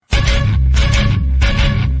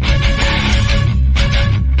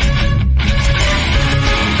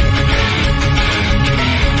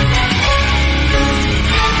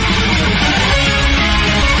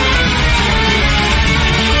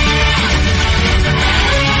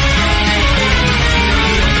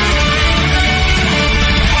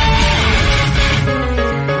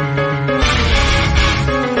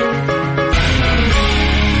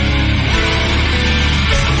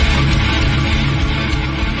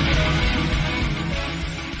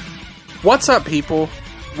What's up, people?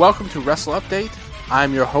 Welcome to Wrestle Update.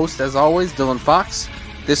 I'm your host, as always, Dylan Fox.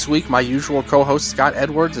 This week, my usual co-host, Scott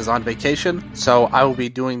Edwards, is on vacation, so I will be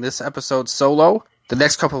doing this episode solo. The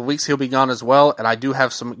next couple of weeks, he'll be gone as well, and I do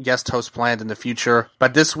have some guest hosts planned in the future.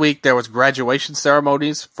 But this week, there was graduation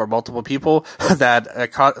ceremonies for multiple people that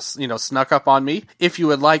snuck up on me. If you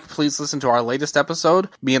would like, please listen to our latest episode,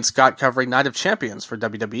 me and Scott covering Night of Champions for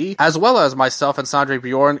WWE, as well as myself and Sandre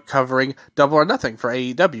Bjorn covering Double or Nothing for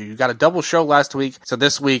AEW. You got a double show last week, so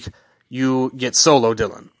this week, you get solo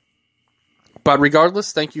Dylan. But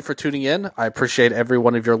regardless, thank you for tuning in. I appreciate every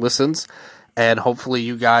one of your listens. And hopefully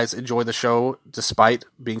you guys enjoy the show despite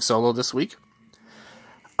being solo this week.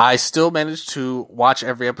 I still managed to watch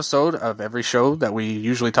every episode of every show that we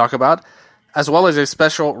usually talk about, as well as a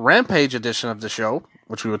special Rampage edition of the show,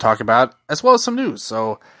 which we will talk about, as well as some news.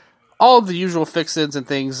 So all of the usual fix-ins and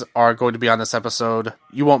things are going to be on this episode.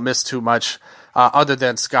 You won't miss too much, other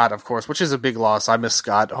than Scott, of course, which is a big loss. I miss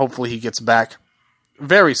Scott. Hopefully he gets back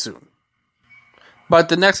very soon. But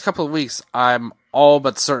the next couple of weeks, I'm all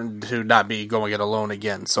but certain to not be going it alone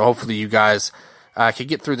again. So hopefully you guys can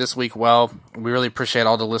get through this week well. We really appreciate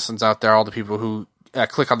all the listens out there, all the people who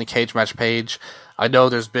click on the Cage Match page. I know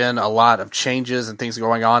there's been a lot of changes and things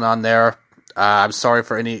going on there. I'm sorry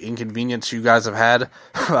for any inconvenience you guys have had.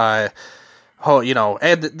 And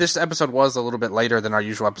this episode was a little bit later than our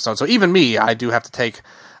usual episode. So even me, I do have to take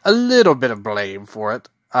a little bit of blame for it.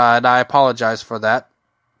 And I apologize for that.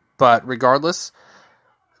 But regardless,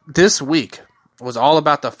 this week was all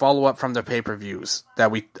about the follow-up from the pay-per-views that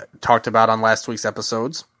we talked about on last week's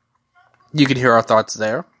episodes. You can hear our thoughts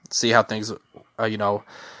there, see how things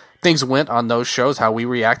went on those shows, how we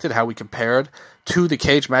reacted, how we compared to the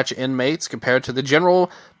Cage Match inmates compared to the general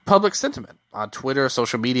public sentiment on Twitter,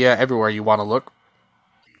 social media, everywhere you want to look.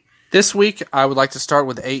 This week, I would like to start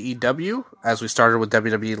with AEW, as we started with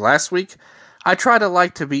WWE last week. I try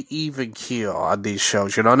to be even keel on these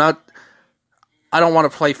shows, I don't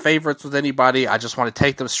want to play favorites with anybody. I just want to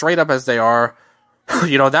take them straight up as they are.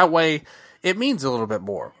 That way it means a little bit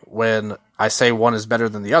more when I say one is better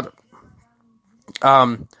than the other.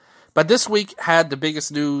 But this week had the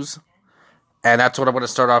biggest news, and that's what I'm going to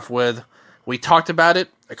start off with. We talked about it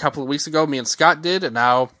a couple of weeks ago. Me and Scott did, and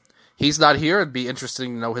now he's not here. It'd be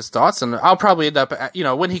interesting to know his thoughts, and I'll probably end up,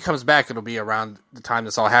 when he comes back, it'll be around the time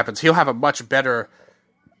this all happens. He'll have a much better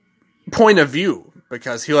point of view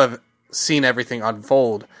because he'll have seen everything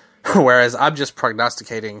unfold, whereas I'm just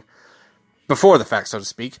prognosticating before the fact, so to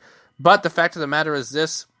speak. But the fact of the matter is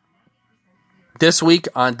this week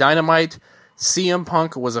on Dynamite, CM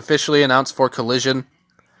Punk was officially announced for Collision,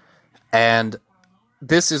 and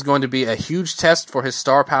this is going to be a huge test for his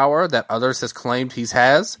star power that others has claimed he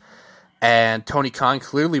has, and Tony Khan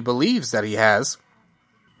clearly believes that he has.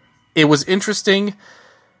 It was interesting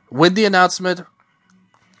with the announcement.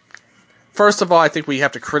 First of all, I think we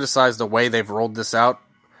have to criticize the way they've rolled this out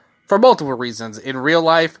for multiple reasons. In real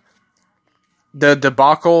life, the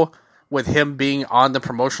debacle with him being on the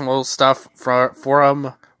promotional stuff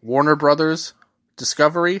from Warner Brothers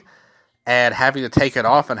Discovery and having to take it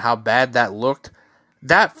off and how bad that looked,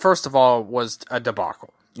 that, first of all, was a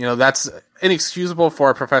debacle. That's inexcusable for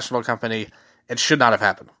a professional company. It should not have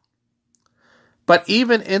happened. But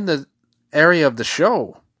even in the area of the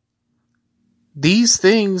show, these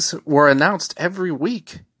things were announced every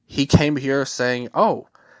week. He came here saying,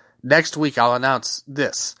 next week I'll announce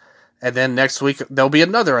this. And then next week there'll be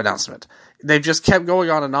another announcement. They've just kept going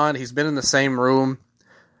on and on. He's been in the same room.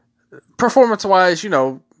 Performance-wise,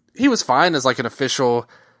 he was fine as like an official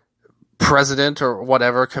president or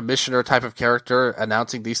whatever, commissioner type of character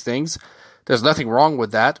announcing these things. There's nothing wrong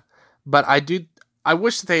with that. But I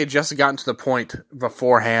wish that they had just gotten to the point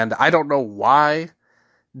beforehand. I don't know why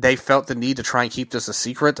they felt the need to try and keep this a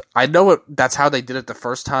secret. I know that's how they did it the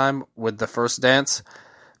first time with the first dance,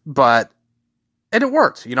 and it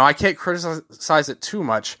worked. I can't criticize it too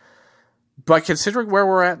much, but considering where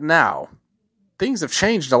we're at now, things have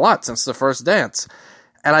changed a lot since the first dance,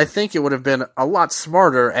 and I think it would have been a lot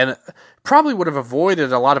smarter and probably would have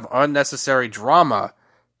avoided a lot of unnecessary drama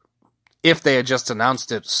if they had just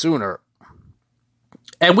announced it sooner.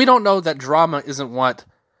 And we don't know that drama isn't what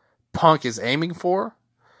Punk is aiming for.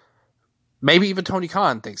 Maybe even Tony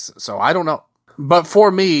Khan thinks so. I don't know. But for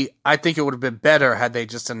me, I think it would have been better had they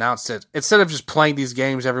just announced it. Instead of just playing these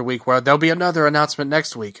games every week where there'll be another announcement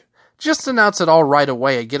next week. Just announce it all right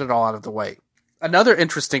away and get it all out of the way. Another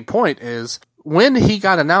interesting point is, when he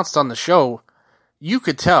got announced on the show, you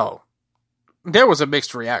could tell there was a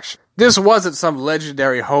mixed reaction. This wasn't some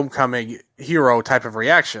legendary homecoming hero type of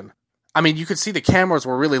reaction. I mean, you could see the cameras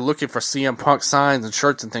were really looking for CM Punk signs and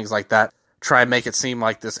shirts and things like that. Try and make it seem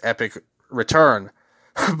like this epic return.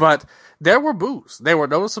 But there were boos. They were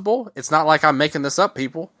noticeable. It's not like I'm making this up,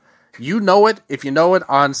 people. You know it. If you know it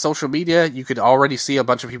on social media, you could already see a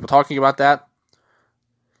bunch of people talking about that.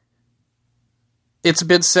 It's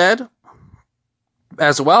been said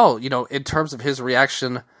as well, in terms of his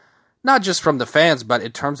reaction, not just from the fans, but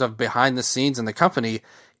in terms of behind the scenes in the company,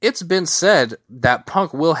 it's been said that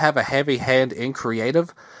Punk will have a heavy hand in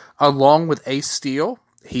creative, along with Ace Steel.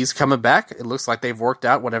 He's coming back. It looks like they've worked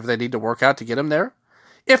out whatever they need to work out to get him there.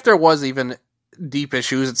 If there was even deep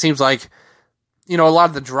issues, it seems like, a lot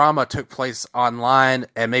of the drama took place online,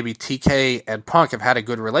 and maybe TK and Punk have had a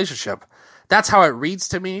good relationship. That's how it reads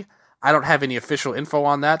to me. I don't have any official info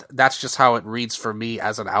on that. That's just how it reads for me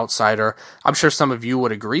as an outsider. I'm sure some of you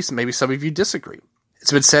would agree, so maybe some of you disagree.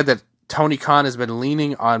 It's been said that Tony Khan has been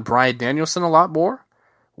leaning on Bryan Danielson a lot more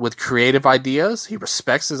with creative ideas. He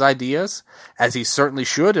respects his ideas, as he certainly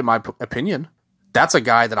should, in my opinion. That's a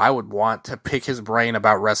guy that I would want to pick his brain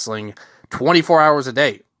about wrestling 24 hours a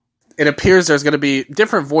day. It appears there's going to be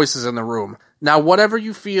different voices in the room. Now, whatever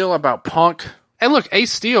you feel about Punk, and look,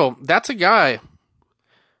 Ace Steel, that's a guy,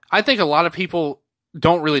 I think a lot of people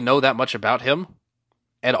don't really know that much about him,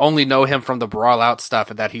 and only know him from the Brawl Out stuff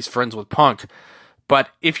and that he's friends with Punk. But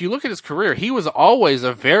if you look at his career, he was always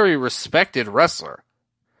a very respected wrestler.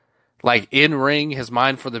 Like, in-ring, his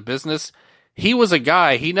mind for the business. He was a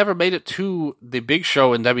guy, he never made it to the big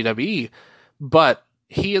show in WWE, but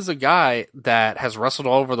he is a guy that has wrestled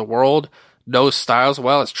all over the world, knows styles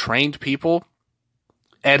well, has trained people,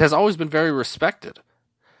 and has always been very respected.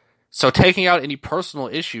 So taking out any personal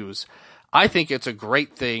issues, I think it's a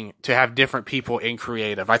great thing to have different people in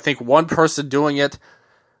creative. I think one person doing it,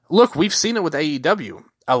 look, we've seen it with AEW.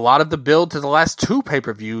 A lot of the build to the last 2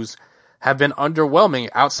 pay-per-views have been underwhelming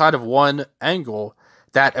outside of one angle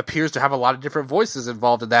that appears to have a lot of different voices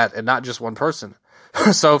involved in that and not just one person.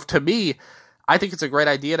 So to me, I think it's a great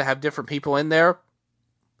idea to have different people in there.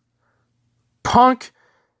 Punk,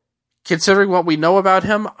 considering what we know about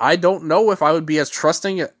him, I don't know if I would be as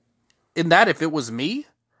trusting in that if it was me,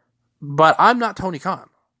 but I'm not Tony Khan.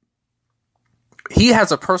 He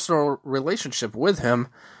has a personal relationship with him,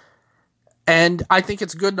 and I think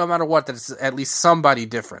it's good no matter what that it's at least somebody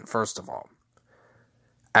different, first of all.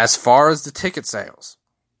 As far as the ticket sales,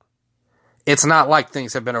 it's not like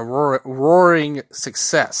things have been a roaring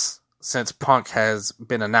success since Punk has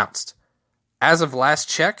been announced. As of last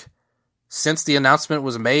check, since the announcement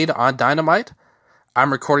was made on Dynamite,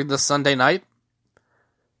 I'm recording this Sunday night.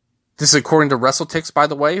 This is according to WrestleTix, by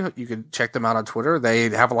the way. You can check them out on Twitter. They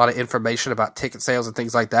have a lot of information about ticket sales and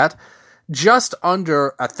things like that. Just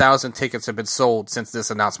under 1,000 tickets have been sold since this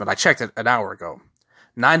announcement. I checked it an hour ago.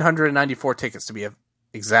 994 tickets to be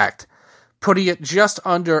exact, putting it just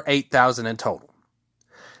under 8,000 in total.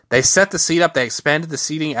 They set the seat up. They expanded the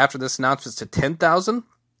seating after this announcement to 10,000,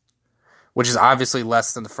 which is obviously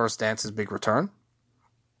less than the first Dance's big return.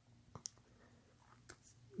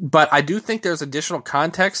 But I do think there's additional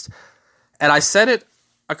context, and I said it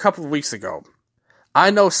a couple of weeks ago. I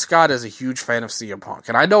know Scott is a huge fan of CM Punk,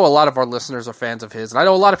 and I know a lot of our listeners are fans of his, and I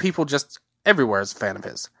know a lot of people just everywhere is a fan of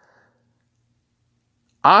his.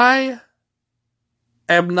 I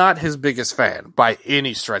am not his biggest fan by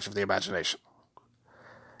any stretch of the imagination.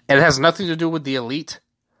 And it has nothing to do with the Elite.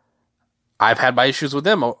 I've had my issues with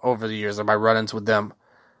them over the years and my run-ins with them.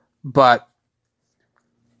 But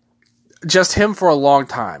just him for a long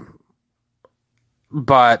time.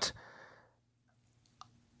 But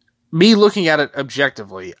me looking at it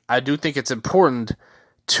objectively, I do think it's important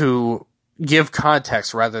to give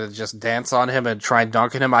context rather than just dance on him and try and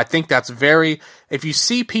dunk on him. I think that's if you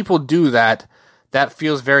see people do that, that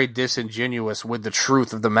feels very disingenuous with the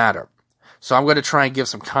truth of the matter. So I'm going to try and give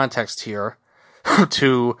some context here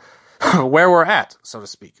to where we're at, so to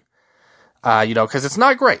speak. Because it's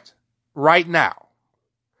not great right now.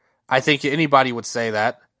 I think anybody would say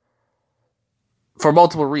that for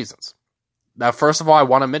multiple reasons. Now, first of all, I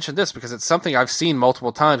want to mention this because it's something I've seen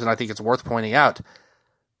multiple times and I think it's worth pointing out.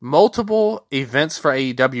 Multiple events for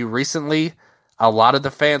AEW recently, a lot of the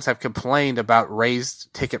fans have complained about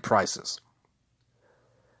raised ticket prices.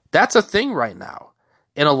 That's a thing right now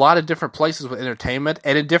in a lot of different places with entertainment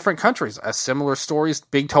and in different countries. A similar story is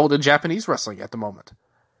being told in Japanese wrestling at the moment.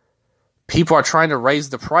 People are trying to raise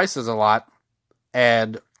the prices a lot,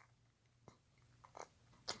 and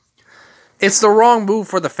it's the wrong move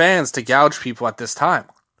for the fans to gouge people at this time.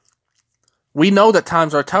 We know that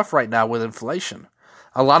times are tough right now with inflation.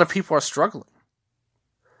 A lot of people are struggling.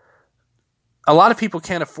 A lot of people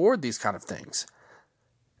can't afford these kind of things.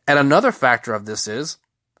 And another factor of this is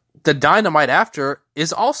the Dynamite after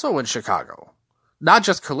is also in Chicago. Not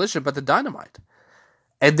just Collision, but the Dynamite.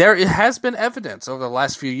 And there has been evidence over the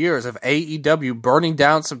last few years of AEW burning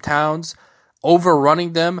down some towns,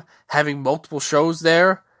 overrunning them, having multiple shows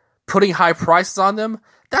there, putting high prices on them.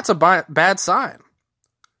 That's a bad sign.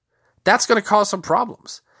 That's going to cause some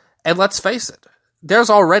problems. And let's face it,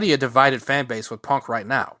 there's already a divided fan base with Punk right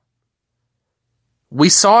now. We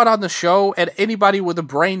saw it on the show, and anybody with a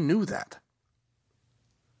brain knew that.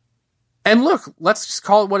 And look, let's just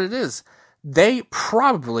call it what it is. They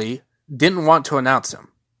probably didn't want to announce him.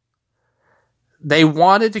 They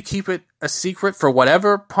wanted to keep it a secret for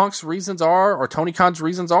whatever Punk's reasons are, or Tony Khan's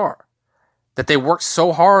reasons are. That they worked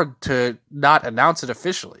so hard to not announce it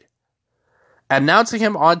officially. Announcing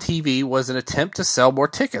him on TV was an attempt to sell more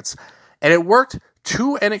tickets. And it worked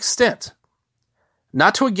to an extent.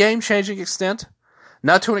 Not to a game-changing extent.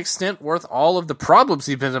 Not to an extent worth all of the problems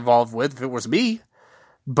he's been involved with, if it was me.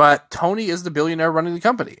 But Tony is the billionaire running the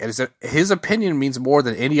company. And his opinion means more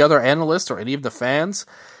than any other analyst or any of the fans.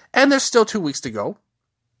 And there's still 2 weeks to go.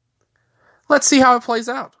 Let's see how it plays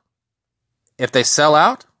out. If they sell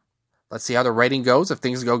out, let's see how the rating goes. If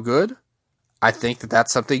things go good, I think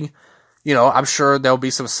that's something, I'm sure there'll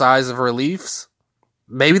be some sighs of reliefs.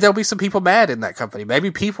 Maybe there'll be some people mad in that company.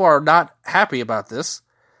 Maybe people are not happy about this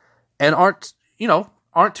and aren't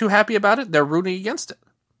too happy about it. They're rooting against it.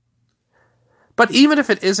 But even if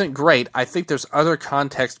it isn't great, I think there's other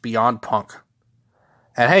context beyond Punk.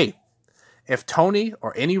 And hey, if Tony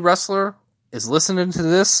or any wrestler is listening to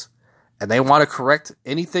this and they want to correct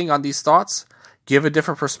anything on these thoughts, give a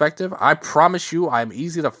different perspective, I promise you I'm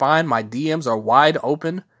easy to find. My DMs are wide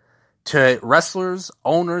open to wrestlers,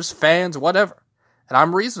 owners, fans, whatever. And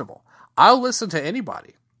I'm reasonable. I'll listen to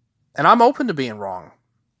anybody. And I'm open to being wrong.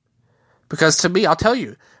 Because to me, I'll tell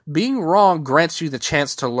you, being wrong grants you the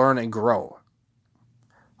chance to learn and grow.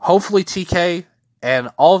 Hopefully TK and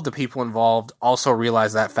all of the people involved also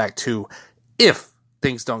realize that fact too, if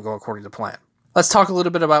things don't go according to plan. Let's talk a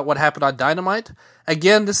little bit about what happened on Dynamite.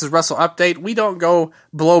 Again, this is Wrestle Update. We don't go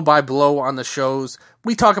blow by blow on the shows.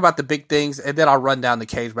 We talk about the big things, and then I'll run down the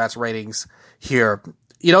cage match ratings here.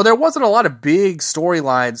 There wasn't a lot of big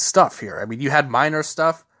storyline stuff here. I mean, you had minor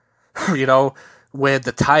stuff, with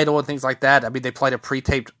the title and things like that. I mean, they played a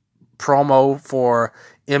pre-taped promo for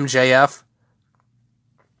MJF.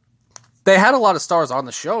 They had a lot of stars on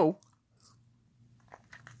the show.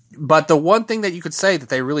 But the one thing that you could say that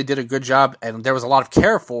they really did a good job and there was a lot of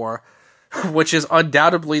care for, which is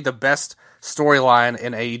undoubtedly the best storyline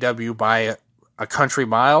in AEW by a country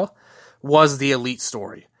mile, was the Elite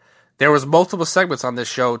story. There was multiple segments on this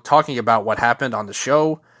show talking about what happened on the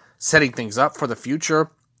show, setting things up for the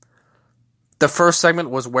future. The first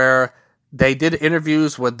segment was where they did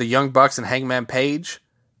interviews with the Young Bucks and Hangman Page.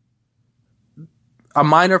 A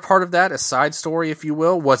minor part of that, a side story, if you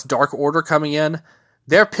will, was Dark Order coming in.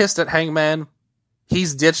 They're pissed at Hangman.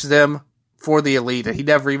 He's ditched them for the Elite, and he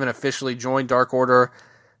never even officially joined Dark Order.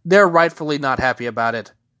 They're rightfully not happy about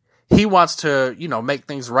it. He wants to, make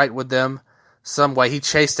things right with them some way. He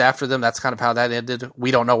chased after them. That's kind of how that ended.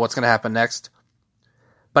 We don't know what's going to happen next.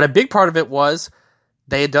 But a big part of it was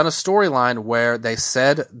they had done a storyline where they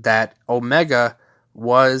said that Omega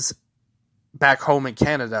was back home in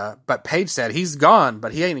Canada, but Paige said he's gone,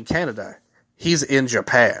 but he ain't in Canada. He's in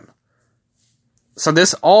Japan. So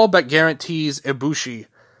this all but guarantees Ibushi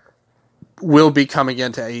will be coming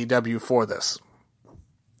into AEW for this.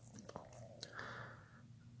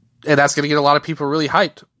 And that's going to get a lot of people really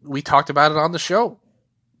hyped. We talked about it on the show.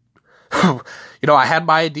 I had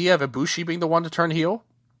my idea of Ibushi being the one to turn heel.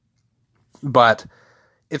 But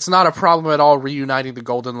it's not a problem at all reuniting the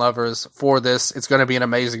Golden Lovers for this. It's going to be an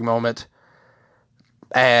amazing moment.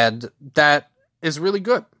 And that is really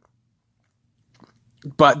good.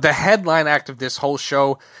 But the headline act of this whole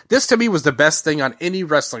show, this to me was the best thing on any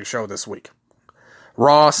wrestling show this week.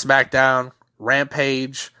 Raw, SmackDown,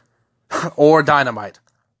 Rampage, or Dynamite.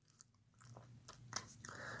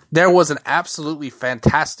 There was an absolutely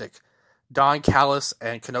fantastic Don Callis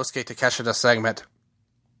and Konosuke Takeshita segment.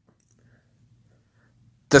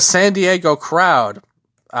 The San Diego crowd,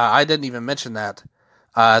 I didn't even mention that.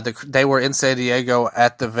 They were in San Diego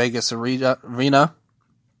at the Vegas Arena.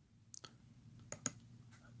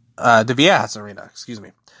 The Viejas Arena, excuse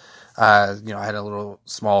me. I had a little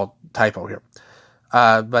small typo here.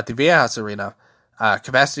 But the Viejas Arena,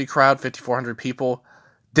 capacity crowd, 5,400 people.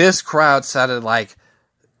 This crowd sounded like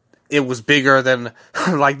it was bigger than,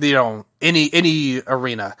 any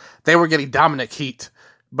arena. They were getting Dominic heat.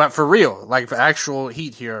 But for real, for actual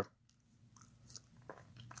heat here,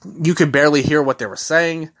 you could barely hear what they were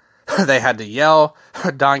saying. They had to yell.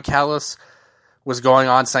 Don Callis was going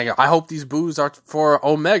on saying, I hope these boos are for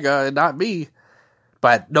Omega and not me.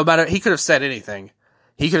 But no matter, he could have said anything.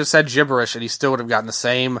 He could have said gibberish and he still would have gotten the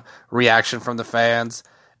same reaction from the fans.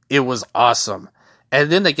 It was awesome.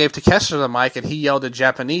 And then they gave Takeshita the mic and he yelled in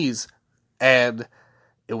Japanese, and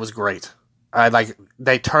it was great.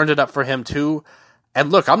 They turned it up for him too.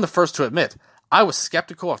 And look, I'm the first to admit, I was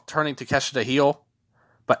skeptical of turning Takeshita heel,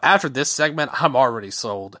 but after this segment, I'm already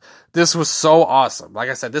sold. This was so awesome. Like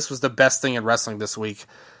I said, this was the best thing in wrestling this week.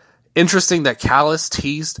 Interesting that Callis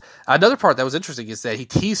teased. Another part that was interesting is that he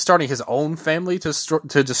teased starting his own family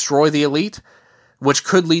to destroy the Elite, which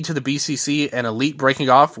could lead to the BCC and Elite breaking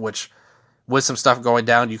off, which with some stuff going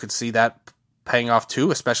down, you could see that paying off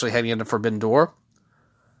too, especially heading into Forbidden Door.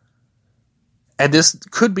 And this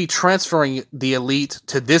could be transferring the Elite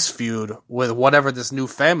to this feud with whatever this new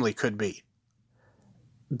family could be.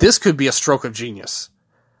 This could be a stroke of genius.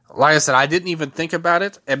 Like I said, I didn't even think about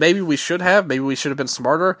it, and maybe we should have. Maybe we should have been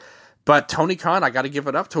smarter. But Tony Khan, I got to give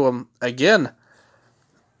it up to him. Again,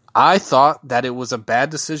 I thought that it was a bad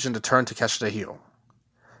decision to turn Takeshita heel.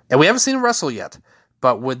 And we haven't seen him wrestle yet.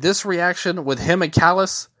 But with this reaction, with him and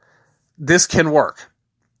Callis, this can work.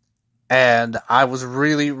 And I was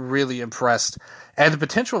really, really impressed. And the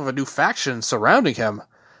potential of a new faction surrounding him,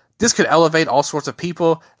 this could elevate all sorts of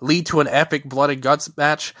people, lead to an epic blood and guts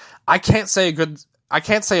match. I can't say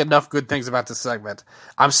enough good things about this segment.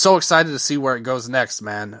 I'm so excited to see where it goes next,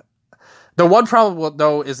 man. The one problem,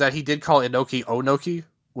 though, is that he did call Inoki Onoki,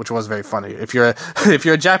 which was very funny. If you're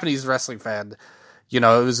a Japanese wrestling fan, it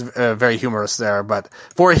was very humorous there. But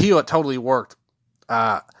for a heel, it totally worked.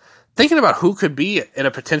 Thinking about who could be in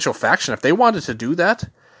a potential faction, if they wanted to do that,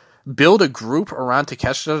 build a group around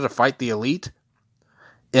Takeshita to fight the Elite,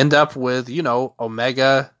 end up with,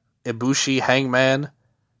 Omega, Ibushi, Hangman,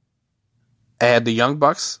 and the Young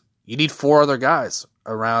Bucks. You need 4 other guys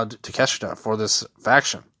around Takeshita for this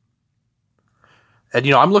faction. And,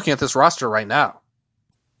 I'm looking at this roster right now.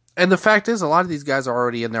 And the fact is, a lot of these guys are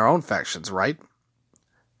already in their own factions, right?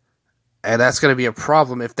 And that's going to be a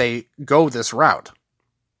problem if they go this route.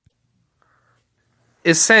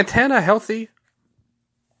 Is Santana healthy?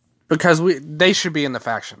 Because they should be in the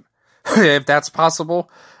faction. If that's possible,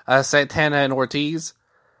 Santana and Ortiz,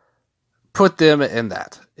 put them in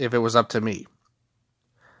that, if it was up to me.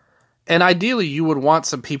 And ideally, you would want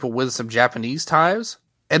some people with some Japanese ties.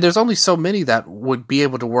 And there's only so many that would be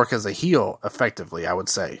able to work as a heel effectively, I would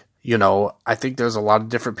say. I think there's a lot of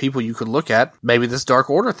different people you could look at. Maybe this Dark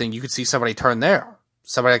Order thing, you could see somebody turn there.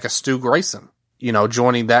 Somebody like a Stu Grayson,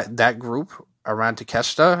 joining that group around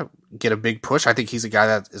Takeshita, get a big push. I think he's a guy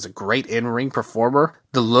that is a great in-ring performer.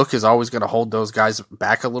 The look is always going to hold those guys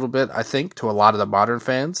back a little bit, I think, to a lot of the modern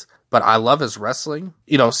fans. But I love his wrestling.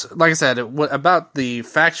 Like I said, about the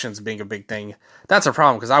factions being a big thing, that's a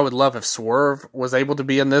problem, because I would love if Swerve was able to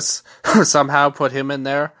be in this, somehow put him in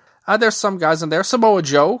there. There's some guys in there. Samoa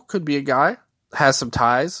Joe could be a guy, has some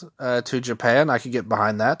ties to Japan. I could get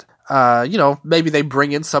behind that. Maybe they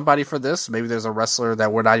bring in somebody for this. Maybe there's a wrestler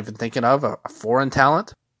that we're not even thinking of, a foreign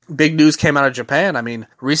talent. Big news came out of Japan. I mean,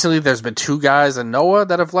 recently there's been 2 guys in Noah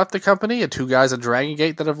that have left the company and 2 guys in Dragon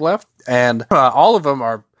Gate that have left. And all of them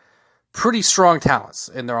are pretty strong talents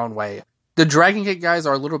in their own way. The Dragon Gate guys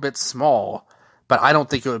are a little bit small, but I don't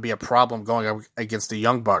think it would be a problem going against the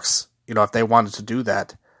Young Bucks, if they wanted to do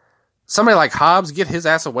that. Somebody like Hobbs, get his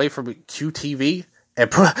ass away from QTV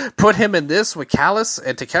and put him in this with Callis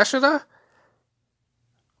and Takeshita?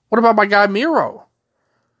 What about my guy Miro?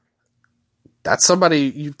 That's somebody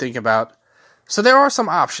you think about. So there are some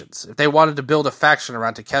options if they wanted to build a faction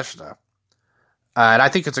around Takeshita. And I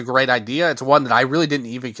think it's a great idea. It's one that I really didn't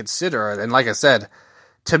even consider. And like I said,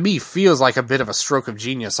 to me, feels like a bit of a stroke of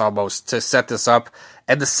genius almost to set this up.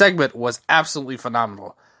 And the segment was absolutely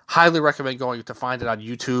phenomenal. Highly recommend going to find it on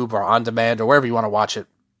YouTube or on demand or wherever you want to watch it.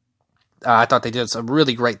 I thought they did some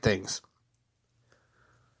really great things.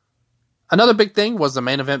 Another big thing was the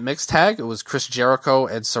main event mixed tag. It was Chris Jericho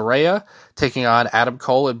and Saraya taking on Adam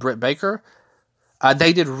Cole and Britt Baker.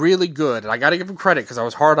 They did really good, and I got to give them credit because I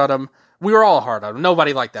was hard on them. We were all hard on them.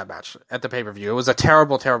 Nobody liked that match at the pay-per-view. It was a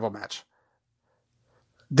terrible, terrible match.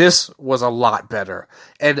 This was a lot better.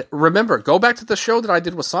 And remember, go back to the show that I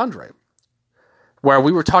did with Sandre, where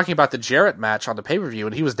we were talking about the Jarrett match on the pay-per-view,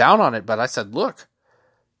 and he was down on it, but I said, look,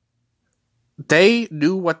 they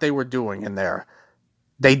knew what they were doing in there.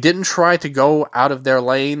 They didn't try to go out of their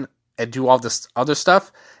lane and do all this other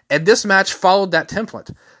stuff, and this match followed that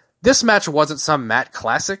template. This match wasn't some Matt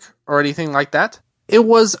Classic or anything like that. It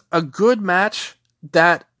was a good match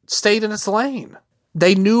that stayed in its lane.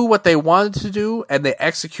 They knew what they wanted to do, and they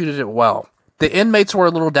executed it well. The inmates were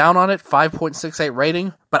a little down on it, 5.68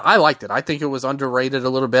 rating, but I liked it. I think it was underrated a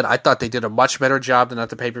little bit. I thought they did a much better job than at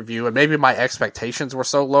the pay-per-view, and maybe my expectations were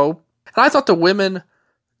so low. And I thought the women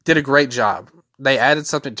did a great job. They added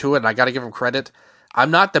something to it, and I got to give them credit. I'm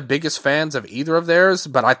not the biggest fans of either of theirs,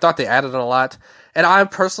 but I thought they added a lot. And I'm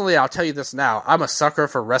personally, I'll tell you this now, I'm a sucker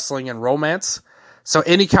for wrestling and romance. So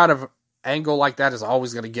any kind of angle like that is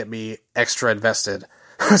always going to get me extra invested.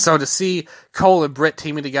 So to see Cole and Britt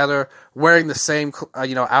teaming together, wearing the same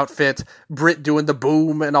outfit, Britt doing the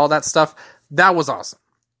boom and all that stuff, that was awesome.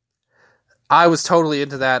 I was totally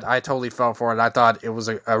into that. I totally fell for it. I thought it was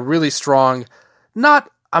a really strong,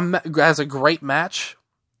 not as a great match,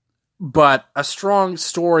 but a strong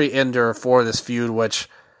story ender for this feud, which,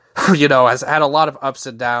 has had a lot of ups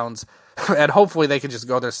and downs, and hopefully they can just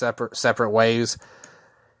go their separate ways.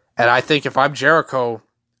 And I think if I'm Jericho,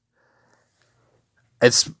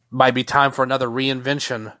 it might be time for another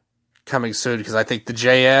reinvention coming soon, because I think the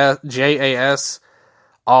JAS,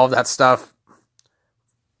 all of that stuff,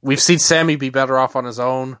 we've seen Sammy be better off on his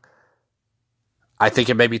own. I think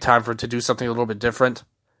it may be time for him to do something a little bit different.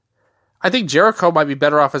 I think Jericho might be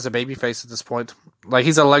better off as a babyface at this point. Like,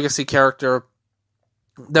 he's a legacy character.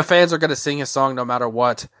 The fans are going to sing his song no matter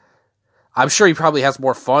what. I'm sure he probably has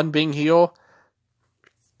more fun being heel,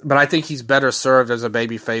 but I think he's better served as a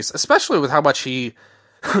babyface, especially with how much he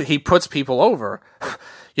puts people over.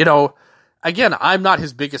 Again, I'm not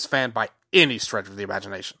his biggest fan by any stretch of the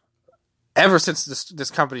imagination. Ever since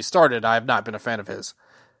this company started, I have not been a fan of his.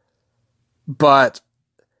 But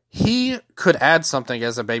he could add something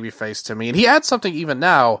as a babyface to me, and he adds something even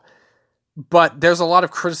now, but there's a lot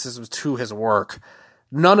of criticisms to his work.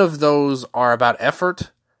 None of those are about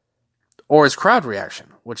effort or his crowd reaction,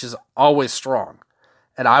 which is always strong.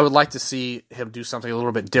 And I would like to see him do something a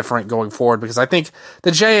little bit different going forward, because I think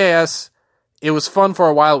the JAS, it was fun for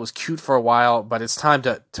a while, it was cute for a while, but it's time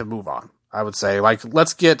to move on, I would say. Like,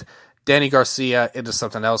 let's get Danny Garcia into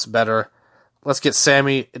something else better. Let's get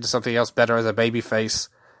Sammy into something else better as a babyface.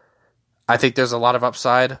 I think there's a lot of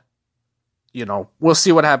upside. We'll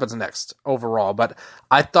see what happens next overall. But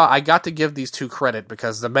I thought I got to give these two credit,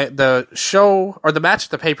 because the show, or the match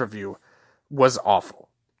at the pay-per-view, was awful.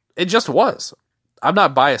 It just was. I'm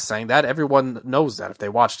not biased saying that. Everyone knows that if they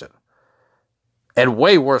watched it. And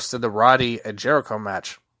way worse than the Roddy and Jericho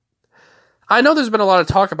match. I know there's been a lot of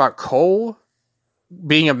talk about Cole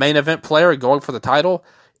being a main event player and going for the title.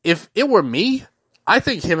 If it were me, I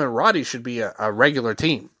think him and Roddy should be a regular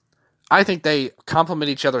team. I think they complement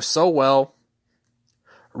each other so well.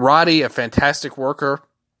 Roddy, a fantastic worker.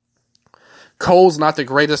 Cole's not the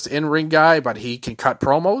greatest in-ring guy, but he can cut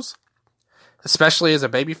promos, especially as a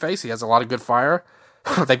babyface. He has a lot of good fire.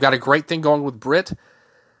 They've got a great thing going with Britt.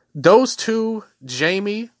 Those two,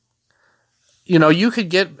 Jamie, you could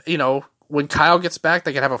get, when Kyle gets back,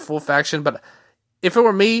 they could have a full faction, but if it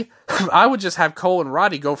were me, I would just have Cole and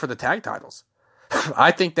Roddy go for the tag titles.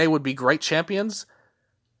 I think they would be great champions,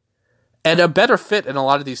 and a better fit in a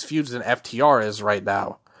lot of these feuds than FTR is right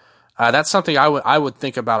now. That's something I would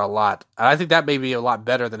think about a lot. And I think that may be a lot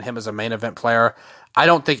better than him as a main event player. I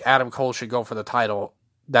don't think Adam Cole should go for the title.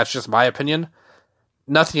 That's just my opinion.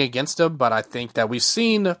 Nothing against him, but I think that we've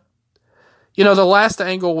seen, the last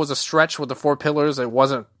angle was a stretch with the 4 pillars. It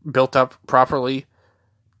wasn't built up properly.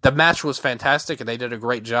 The match was fantastic, and they did a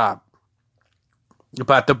great job.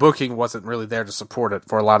 But the booking wasn't really there to support it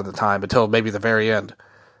for a lot of the time, until maybe the very end.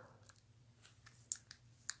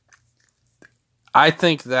 I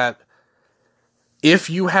think that if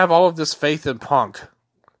you have all of this faith in Punk,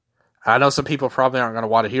 I know some people probably aren't going to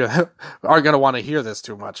want to hear this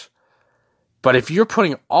too much, but if you're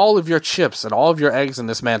putting all of your chips and all of your eggs in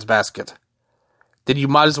this man's basket, then you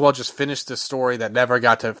might as well just finish this story that never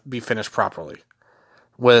got to be finished properly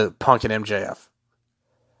with Punk and MJF.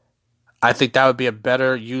 I think that would be a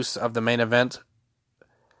better use of the main event,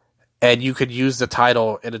 and you could use the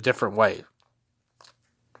title in a different way.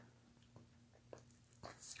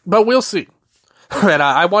 But we'll see. And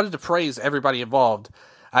I wanted to praise everybody involved.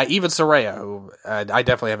 Even Saraya, who I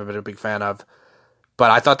definitely haven't been a big fan of. But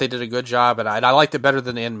I thought they did a good job, and I liked it better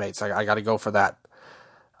than the Inmates. I got to go for that.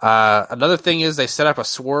 Another thing is they set up a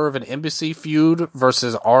Swerve and Embassy feud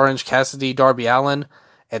versus Orange Cassidy, Darby Allin,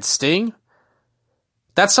 and Sting.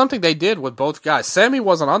 That's something they did with both guys. Sammy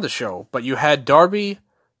wasn't on the show, but you had Darby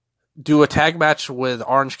do a tag match with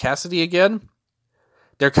Orange Cassidy again.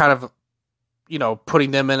 They're kind of,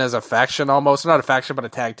 putting them in as a faction almost. Not a faction, but a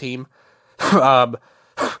tag team.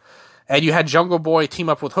 And you had Jungle Boy team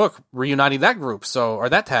up with Hook, reuniting that group, or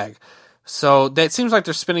that tag. So it seems like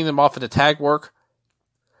they're spinning them off into tag work.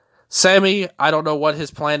 Sammy, I don't know what his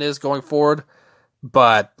plan is going forward,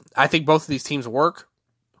 but I think both of these teams work.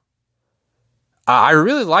 I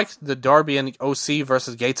really liked the Darby and OC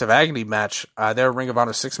versus Gates of Agony match. They're Ring of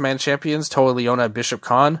Honor 6-man champions, Toa Leona and Bishop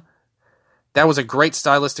Khan. That was a great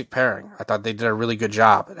stylistic pairing. I thought they did a really good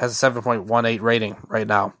job. It has a 7.18 rating right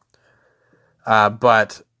now.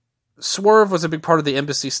 But Swerve was a big part of the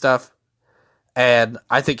Embassy stuff, and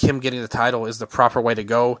I think him getting the title is the proper way to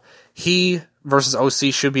go. He versus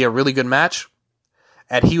OC should be a really good match,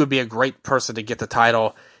 and he would be a great person to get the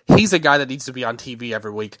title. He's a guy that needs to be on TV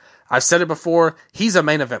every week. I've said it before, he's a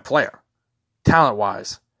main event player,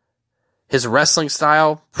 talent-wise. His wrestling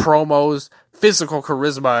style, promos, physical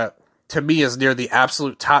charisma, to me, is near the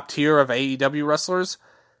absolute top tier of AEW wrestlers.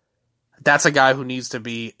 That's a guy who needs to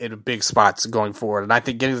be in big spots going forward, and I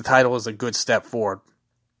think getting the title is a good step forward.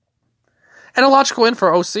 And a logical in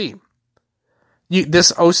for OC.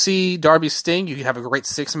 This OC Darby Sting, you could have a great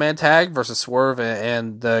 6-man tag versus Swerve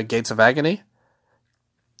and the Gates of Agony.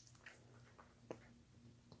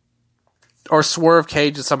 Or Swerve,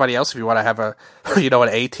 Cage, and somebody else if you want to have an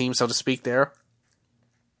A team, so to speak, there.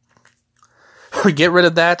 Get rid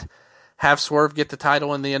of that. Have Swerve get the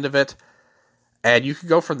title in the end of it. And you could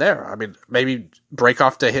go from there. I mean, maybe break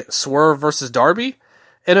off to hit Swerve versus Darby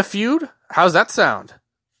in a feud. How's that sound?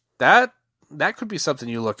 That could be something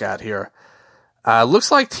you look at here.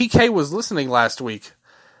 Looks like TK was listening last week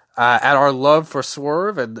at our love for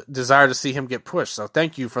Swerve and desire to see him get pushed. So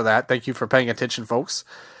thank you for that. Thank you for paying attention, folks,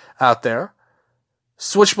 out there.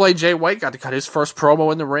 Switchblade Jay White got to cut his first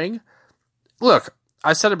promo in the ring. Look,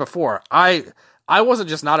 I said it before. I wasn't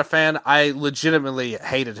just not a fan. I legitimately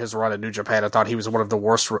hated his run in New Japan. I thought he was one of the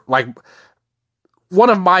worst, one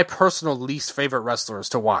of my personal least favorite wrestlers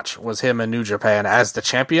to watch was him in New Japan as the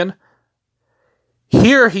champion.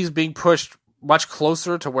 Here, he's being pushed much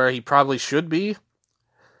closer to where he probably should be.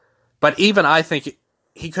 But even I think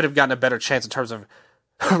he could have gotten a better chance in terms of,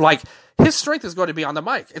 his strength is going to be on the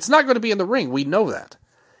mic. It's not going to be in the ring. We know that.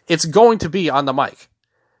 It's going to be on the mic.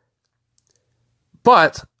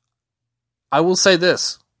 But I will say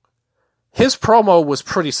this. His promo was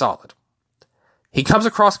pretty solid. He comes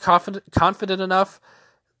across confident enough.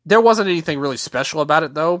 There wasn't anything really special about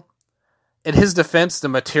it, though. In his defense, the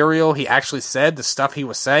material he actually said, the stuff he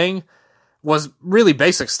was saying, was really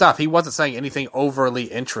basic stuff. He wasn't saying anything overly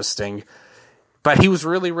interesting. But he was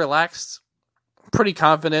really relaxed, pretty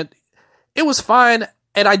confident. It was fine,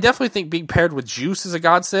 and I definitely think being paired with Juice is a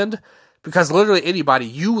godsend, because literally anybody,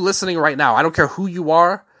 you listening right now, I don't care who you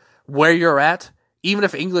are, where you're at, even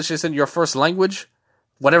if English isn't your first language,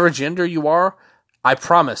 whatever gender you are, I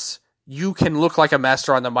promise you can look like a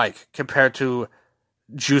master on the mic compared to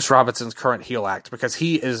Juice Robinson's current heel act, because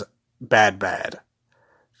he is bad.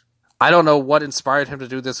 I don't know what inspired him to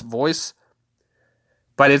do this voice,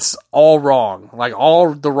 but it's all wrong,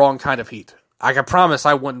 all the wrong kind of heat. I can promise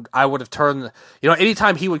I would have turned,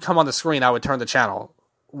 anytime he would come on the screen, I would turn the channel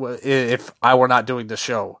if I were not doing the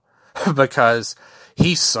show, because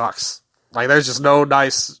he sucks. There's just no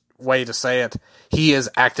nice way to say it. He is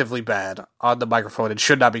actively bad on the microphone and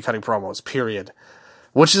should not be cutting promos, period.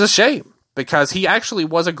 Which is a shame, because he actually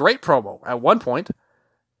was a great promo at one point.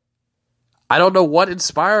 I don't know what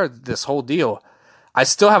inspired this whole deal. I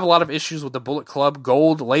still have a lot of issues with the Bullet Club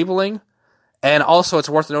gold labeling. And also, it's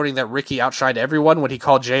worth noting that Ricky outshined everyone when he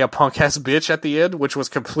called Jay a punk-ass bitch at the end, which was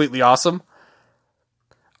completely awesome.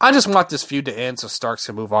 I just want this feud to end so Starks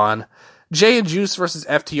can move on. Jay and Juice versus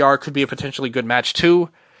FTR could be a potentially good match,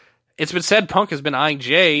 too. It's been said Punk has been eyeing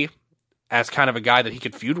Jay as kind of a guy that he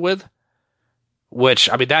could feud with,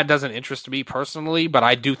 which, that doesn't interest me personally, but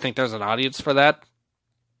I do think there's an audience for that.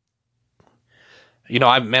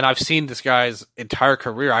 I've seen this guy's entire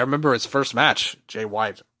career. I remember his first match, Jay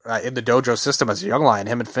White, in the dojo system as a young lion,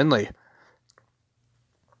 him and Finley.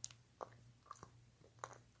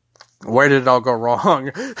 Where did it all go wrong?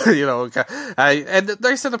 And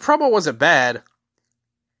they said the promo wasn't bad,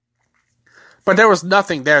 but there was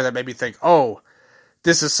nothing there that made me think, oh,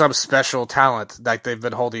 this is some special talent that they've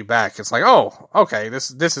been holding back. It's oh, okay, this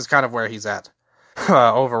is kind of where he's at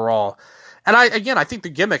overall. And I think the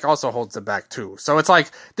gimmick also holds him back too. So it's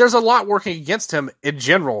there's a lot working against him in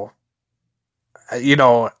general.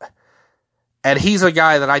 And he's a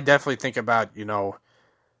guy that I definitely think about,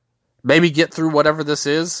 maybe get through whatever this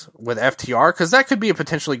is with FTR, because that could be a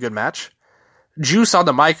potentially good match. Juice on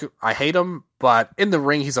the mic, I hate him, but in the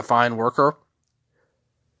ring, he's a fine worker.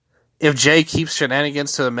 If Jay keeps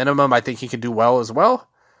shenanigans to the minimum, I think he can do well as well.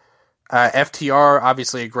 FTR,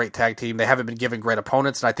 obviously a great tag team. They haven't been given great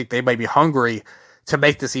opponents, and I think they may be hungry to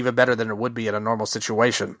make this even better than it would be in a normal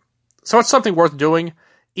situation. So it's something worth doing,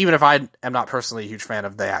 even if I am not personally a huge fan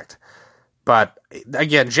of the act. But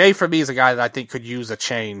again, Jay for me is a guy that I think could use a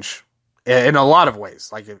change in a lot of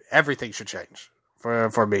ways. Everything should change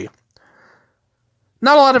for me.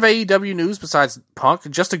 Not a lot of AEW news besides Punk,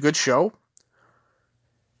 just a good show.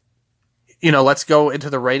 let's go into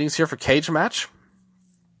the ratings here for Cage match.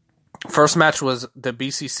 First match was the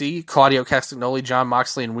BCC, Claudio Castagnoli, Jon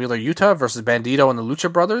Moxley, and Wheeler Yuta versus Bandito and the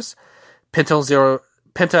Lucha Brothers, Penta El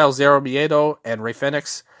Zero Miedo, and Rey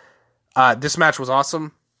Fenix. This match was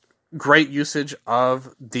awesome. Great usage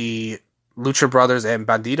of the Lucha Brothers and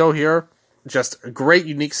Bandito here. Just a great,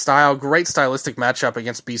 unique style, great stylistic matchup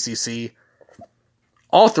against BCC.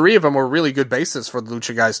 All three of them were really good bases for the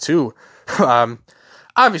Lucha guys, too.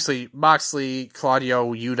 Obviously, Moxley,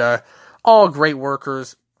 Claudio, Yuta, all great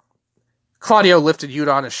workers. Claudio lifted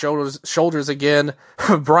Yuta on his shoulders again.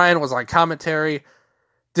 Brian was on commentary.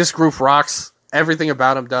 This group rocks. Everything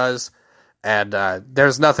about him does. And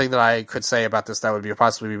there's nothing that I could say about this that would be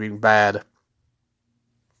possibly being bad.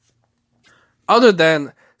 Other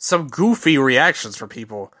than some goofy reactions from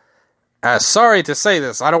people. Sorry to say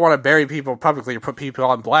this. I don't want to bury people publicly or put people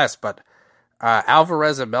on blast, but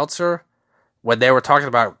Alvarez and Meltzer, when they were talking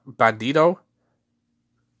about Bandito,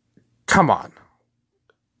 come on.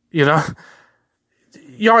 Y'all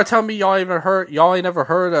are telling me y'all ain't never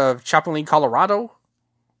heard of Chapulín, Colorado?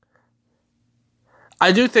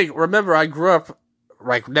 I do think, remember, I grew up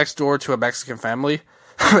like next door to a Mexican family,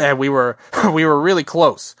 and we were really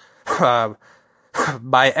close.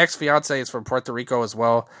 My ex-fiance is from Puerto Rico as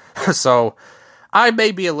well, so I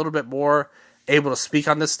may be a little bit more able to speak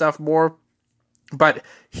on this stuff more, but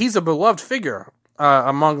he's a beloved figure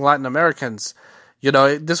among Latin Americans.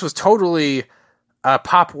 This was totally a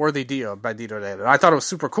pop-worthy deal by Dito Data. I thought it was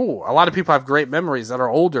super cool. A lot of people have great memories that are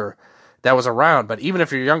older that was around, but even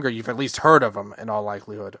if you're younger, you've at least heard of him in all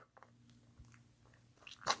likelihood.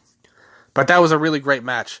 But that was a really great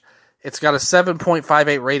match. It's got a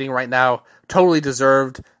 7.58 rating right now. Totally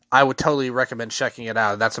deserved. I would totally recommend checking it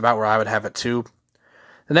out. That's about where I would have it too.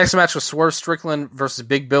 The next match was Swerve Strickland versus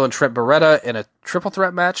Big Bill and Trent Beretta in a triple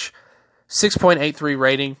threat match. 6.83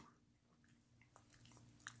 rating.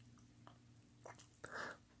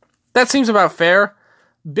 That seems about fair.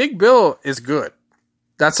 Big Bill is good.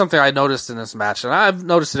 That's something I noticed in this match, and I've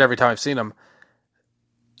noticed it every time I've seen him.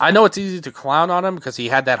 I know it's easy to clown on him because he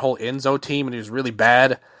had that whole Enzo team and he was really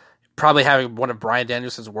bad. Probably having one of Bryan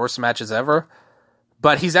Danielson's worst matches ever.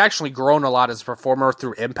 But he's actually grown a lot as a performer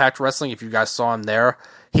through Impact Wrestling, if you guys saw him there.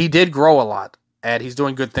 He did grow a lot, and he's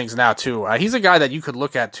doing good things now, too. He's a guy that you could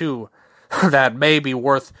look at, too, that may be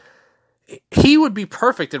worth... He would be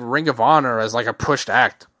perfect in Ring of Honor as like a pushed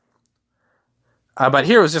act. But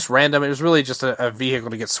here it was just random. It was really just a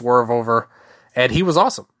vehicle to get Swerve over, and he was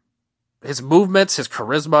awesome. His movements, his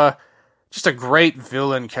charisma, just a great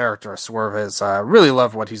villain character, Swerve is. Really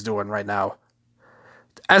love what he's doing right now.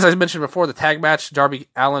 As I mentioned before, the tag match, Darby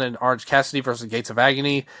Allin and Orange Cassidy versus Gates of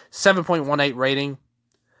Agony, 7.18 rating.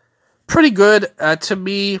 Pretty good to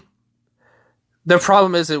me. The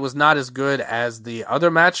problem is it was not as good as the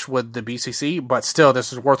other match with the BCC, but still,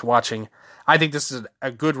 this is worth watching. I think this is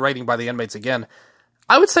a good rating by the Inmates again.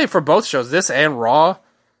 I would say for both shows, this and Raw,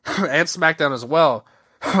 and SmackDown as well,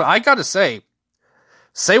 I gotta say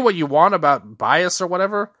what you want about bias or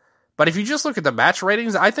whatever, but if you just look at the match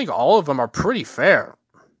ratings, I think all of them are pretty fair.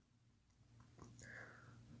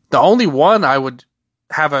 The only one I would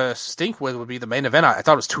have a stink with would be the main event. I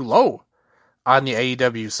thought it was too low on the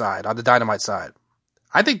AEW side, on the Dynamite side.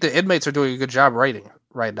 I think the Inmates are doing a good job rating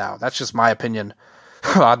right now. That's just my opinion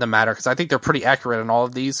on the matter, because I think they're pretty accurate in all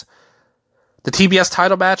of these. The TBS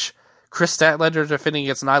title match, Chris Statlander defending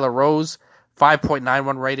against Nyla Rose,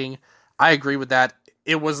 5.91 rating. I agree with that.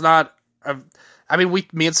 It was not...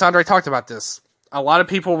 me and Sandra talked about this. A lot of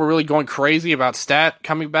people were really going crazy about Stat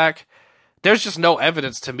coming back. There's just no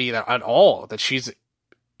evidence to me that at all that she's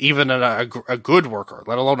even a good worker,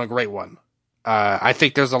 let alone a great one. I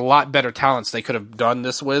think there's a lot better talents they could have done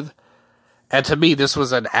this with. And to me, this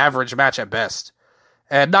was an average match at best.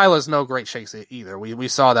 And Nyla's no great shakes either. We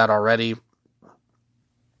saw that already.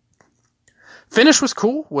 Finish was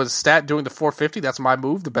cool. Was Stat doing the 450? That's my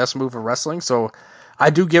move, the best move in wrestling. So I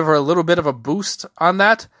do give her a little bit of a boost on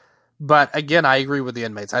that. But again, I agree with the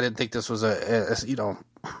Inmates. I didn't think this was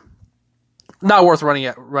not worth running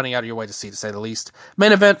out of your way to see, to say the least.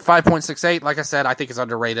 Main event, 5.68. Like I said, I think it's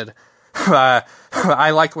underrated.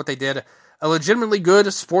 I liked what they did. A legitimately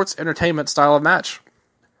good sports entertainment style of match.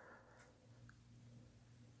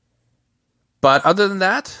 But other than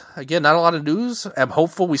that, again, not a lot of news. I'm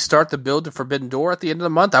hopeful we start the build to Forbidden Door at the end of the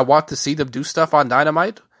month. I want to see them do stuff on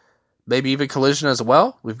Dynamite. Maybe even Collision as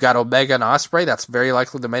well. We've got Omega and Ospreay. That's very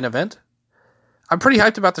likely the main event. I'm pretty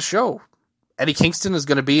hyped about the show. Eddie Kingston is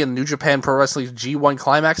going to be in New Japan Pro Wrestling's G1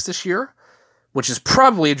 Climax this year, which is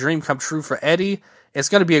probably a dream come true for Eddie. It's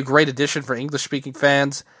going to be a great addition for English-speaking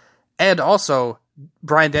fans. And also,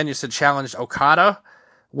 Bryan Danielson challenged Okada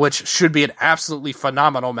which should be an absolutely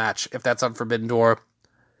phenomenal match if that's on Forbidden Door.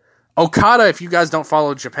 Okada, if you guys don't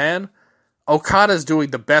follow Japan, Okada's doing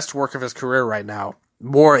the best work of his career right now.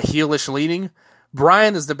 More heelish leaning.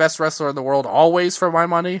 Bryan is the best wrestler in the world always, for my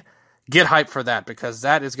money. Get hyped for that, because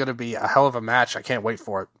that is going to be a hell of a match. I can't wait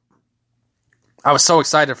for it. I was so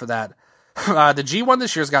excited for that. The G1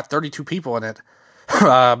 this year's got 32 people in it.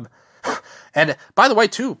 And by the way,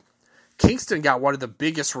 too, Kingston got one of the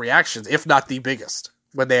biggest reactions, if not the biggest,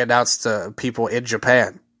 when they announced people in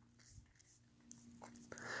Japan.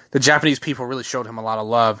 The Japanese people really showed him a lot of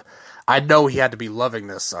love. I know he had to be loving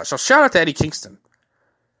this. So shout out to Eddie Kingston.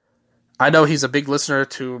 I know he's a big listener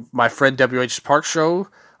to my friend WH Park show,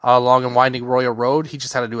 Long and Winding Royal Road. He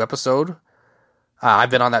just had a new episode.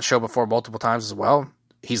 I've been on that show before multiple times as well.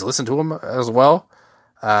 He's listened to him as well.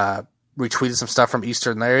 Retweeted some stuff from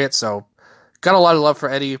Eastern Lariat. So got a lot of love for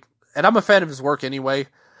Eddie. And I'm a fan of his work anyway.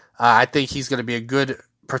 I think he's going to be a good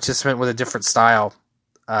participant with a different style.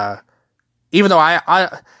 Even though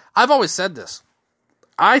I've always said this.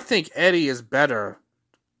 I think Eddie is better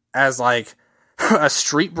as like a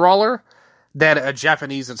street brawler than a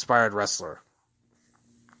Japanese-inspired wrestler.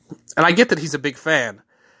 And I get that he's a big fan,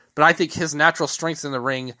 but I think his natural strength in the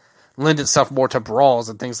ring lend itself more to brawls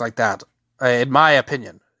and things like that, in my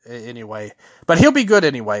opinion, anyway. But he'll be good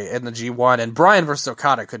anyway in the G1, and Bryan versus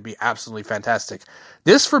Okada could be absolutely fantastic.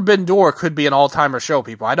 This Forbidden Door could be an all-timer show,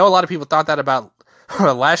 people. I know a lot of people thought that about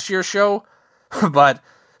last year's show, but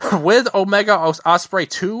with Omega Ospreay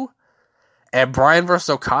 2 and Bryan versus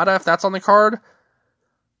Okada, if that's on the card,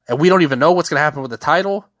 and we don't even know what's going to happen with the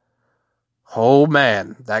title, oh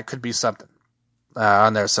man, that could be something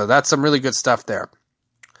on there. So that's some really good stuff there.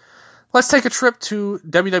 Let's take a trip to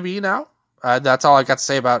WWE now. That's all I got to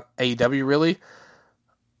say about AEW, really.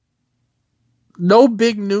 No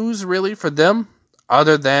big news, really, for them,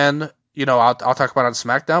 other than, I'll talk about it on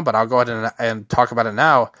SmackDown, but I'll go ahead and talk about it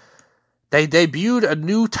now. They debuted a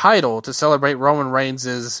new title to celebrate Roman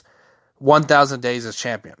Reigns' 1,000 days as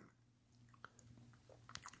champion.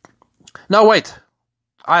 No, wait.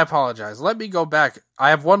 I apologize. Let me go back.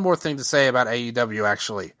 I have one more thing to say about AEW,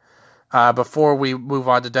 actually, before we move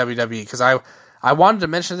on to WWE, because I wanted to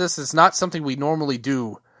mention this. It's not something we normally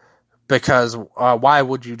do, because why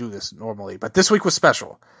would you do this normally? But this week was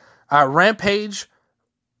special. Rampage,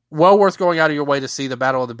 well worth going out of your way to see the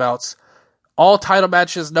Battle of the Belts. All title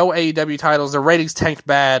matches, no AEW titles. Their ratings tanked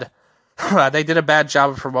bad. They did a bad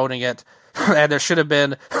job of promoting it, and there should have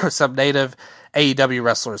been some native AEW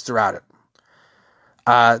wrestlers throughout it.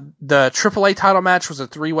 The AAA title match was a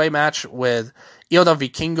three-way match with Il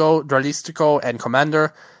Vikingo, Dralistico, and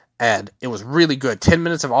Commander, and it was really good. 10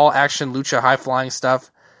 minutes of all-action, lucha, high-flying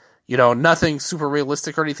stuff. Nothing super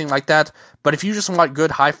realistic or anything like that, but if you just want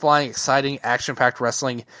good, high-flying, exciting, action-packed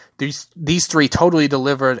wrestling, these three totally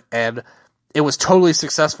delivered, and it was totally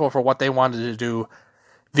successful for what they wanted to do.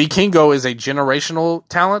 Vikingo is a generational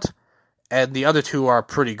talent, and the other two are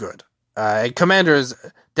pretty good. And Commander is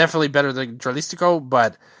definitely better than Dralistico,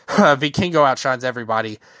 but Vikingo outshines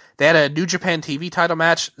everybody. They had a New Japan TV title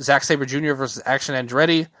match, Zack Sabre Jr. versus Action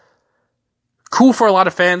Andretti. Cool for a lot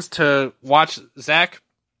of fans to watch Zack.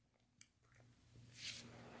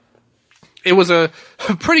 It was a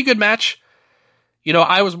pretty good match.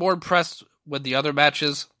 I was more impressed with the other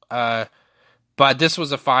matches, but this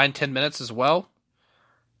was a fine 10 minutes as well.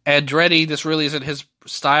 Andretti, this really isn't his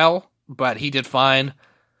style, but he did fine.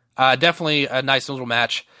 Definitely a nice little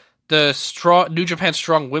match. The New Japan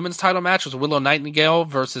Strong Women's title match was Willow Nightingale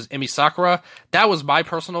versus Emi Sakura. That was my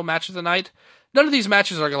personal match of the night. None of these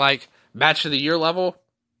matches are like match of the year level.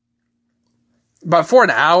 But for an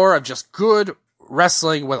hour of just good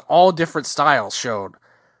wrestling with all different styles showed,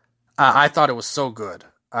 I thought it was so good.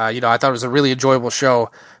 I thought it was a really enjoyable show.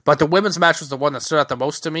 But the women's match was the one that stood out the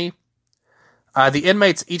most to me. The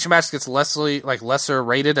inmates, each match gets lesser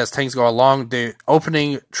rated as things go along. The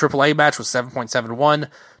opening AAA match was 7.71.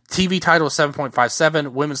 TV title was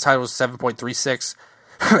 7.57. Women's title was 7.36.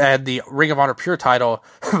 And the Ring of Honor Pure title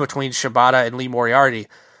between Shibata and Lee Moriarty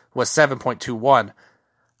was 7.21.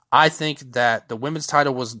 I think that the women's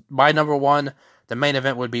title was my number one. The main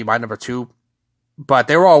event would be my number two. But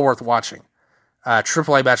they were all worth watching.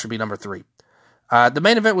 AAA match would be number three. The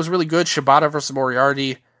main event was really good. Shibata versus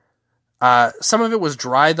Moriarty. Some of it was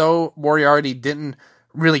dry, though. Moriarty didn't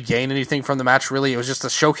really gain anything from the match, really. It was just a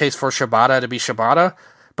showcase for Shibata to be Shibata,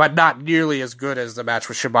 but not nearly as good as the match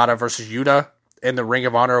with Shibata versus Yuta in the Ring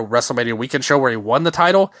of Honor WrestleMania weekend show where he won the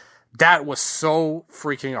title. That was so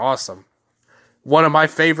freaking awesome. one of my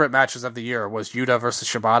favorite matches of the year was Yuta versus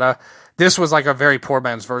Shibata. This was like a very poor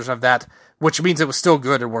man's version of that, which means it was still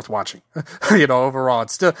good and worth watching. Overall,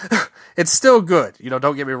 it's still good.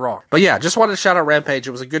 Don't get me wrong. But yeah, just wanted to shout out Rampage.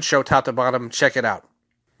 It was a good show, top to bottom. Check it out.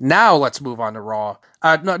 Now let's move on to Raw.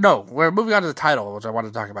 No, we're moving on to the title, which I wanted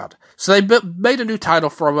to talk about. So they made a new title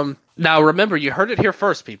for him. Now remember, you heard it here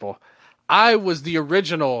first, people. I was the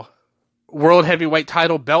original World Heavyweight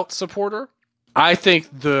title belt supporter. I think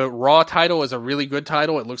the Raw title is a really good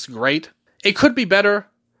title. It looks great. It could be better.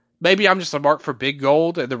 Maybe I'm just a mark for Big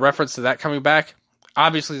Gold and the reference to that coming back.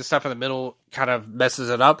 Obviously, the stuff in the middle kind of messes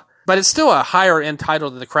it up. But it's still a higher end title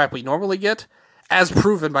than the crap we normally get, as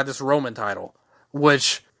proven by this Roman title,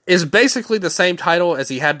 which is basically the same title as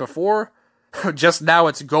he had before, just now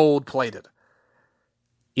it's gold plated.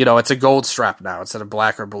 It's a gold strap now instead of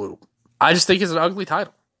black or blue. I just think it's an ugly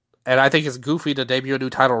title. And I think it's goofy to debut a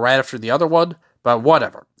new title right after the other one, but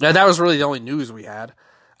whatever. Now, that was really the only news we had.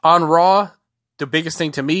 On Raw, the biggest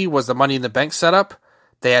thing to me was the Money in the Bank setup.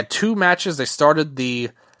 They had 2 matches. They started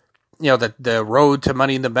the road to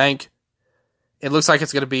Money in the Bank. It looks like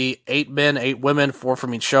it's going to be 8 men, 8 women, 4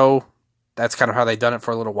 from each show. That's kind of how they've done it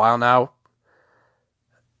for a little while now.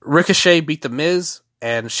 Ricochet beat The Miz,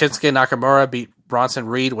 and Shinsuke Nakamura beat Bronson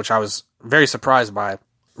Reed, which I was very surprised by.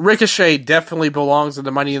 Ricochet definitely belongs in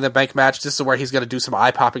the Money in the Bank match. This is where he's going to do some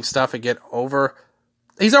eye-popping stuff and get over.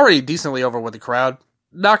 He's already decently over with the crowd.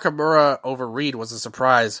 Nakamura over Reed was a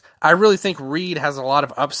surprise. I really think Reed has a lot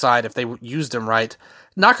of upside if they used him right.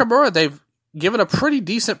 Nakamura, they've given a pretty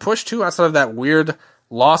decent push to, outside of that weird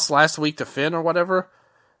loss last week to Finn or whatever.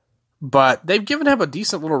 But they've given him a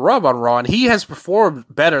decent little rub on Raw, and he has performed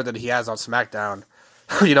better than he has on SmackDown.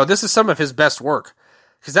 This is some of his best work.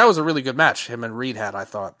 Because that was a really good match him and Reed had, I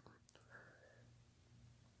thought.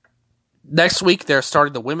 Next week, they're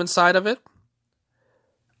starting the women's side of it.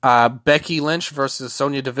 Becky Lynch versus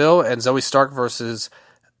Sonya Deville, and Zoe Stark versus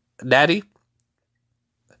Natty.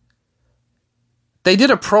 They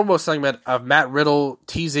did a promo segment of Matt Riddle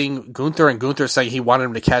teasing Gunther, and Gunther saying he wanted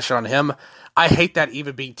him to cash it on him. I hate that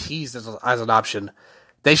even being teased as an option.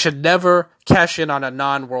 They should never cash in on a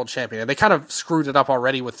non-world champion. And they kind of screwed it up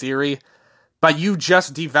already with Theory, but you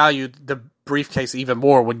just devalued the briefcase even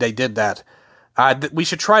more when they did that. We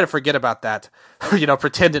should try to forget about that.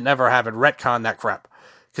 Pretend it never happened. Retcon that crap.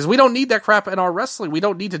 Because we don't need that crap in our wrestling. We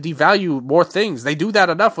don't need to devalue more things. They do that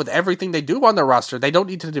enough with everything they do on their roster. They don't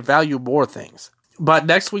need to devalue more things. But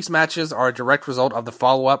next week's matches are a direct result of the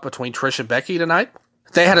follow-up between Trish and Becky tonight.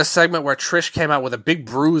 They had a segment where Trish came out with a big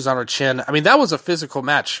bruise on her chin. I mean, that was a physical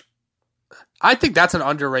match. I think that's an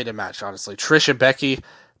underrated match, honestly. Trish and Becky,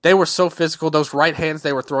 they were so physical. Those right hands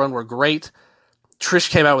they were throwing were great. Trish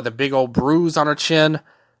came out with a big old bruise on her chin.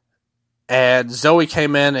 And Zoe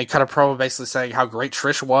came in and cut a promo basically saying how great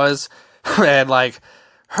Trish was. And,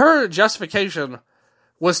 her justification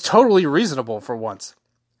was totally reasonable for once.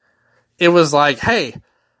 It was like, hey,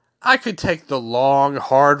 I could take the long,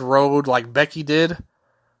 hard road like Becky did.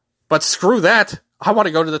 But screw that. I want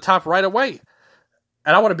to go to the top right away.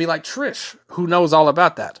 And I want to be like Trish, who knows all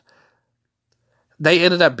about that. They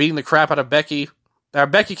ended up beating the crap out of Becky.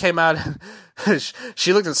 Becky came out,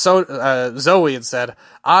 she looked at Zoe and said,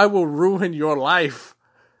 I will ruin your life.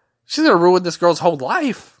 She's going to ruin this girl's whole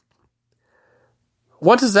life.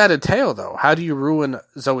 What does that entail, though? How do you ruin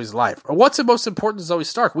Zoe's life? What's the most important to Zoe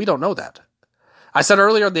Stark? We don't know that. I said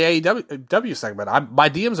earlier in the AEW segment, my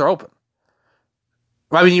DMs are open.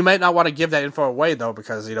 I mean, you might not want to give that info away, though,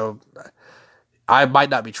 because, I might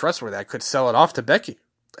not be trustworthy. I could sell it off to Becky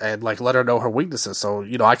and, let her know her weaknesses. So,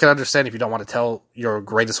 I can understand if you don't want to tell your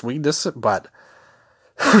greatest weakness, but,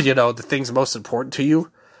 the things most important to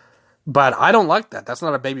you. But I don't like that. That's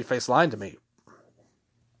not a babyface line to me.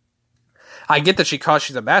 I get that she cost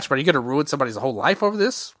you the match, but are you going to ruin somebody's whole life over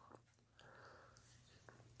this?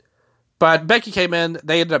 But Becky came in.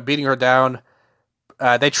 They ended up beating her down.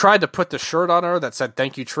 They tried to put the shirt on her that said,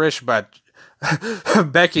 thank you, Trish, but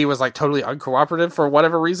Becky was totally uncooperative for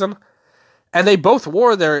whatever reason. And they both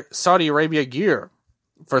wore their Saudi Arabia gear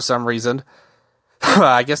for some reason.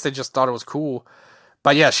 I guess they just thought it was cool.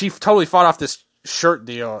 But yeah, she totally fought off this shirt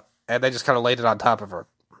deal, and they just kind of laid it on top of her.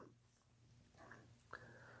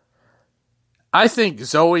 I think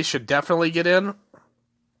Zoe should definitely get in.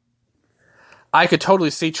 I could totally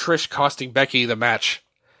see Trish costing Becky the match,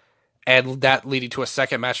 and that leading to a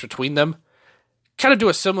second match between them. Kind of do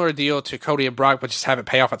a similar deal to Cody and Brock, but just have it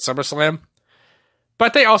pay off at SummerSlam.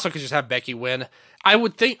 But they also could just have Becky win. I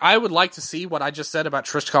would like to see what I just said about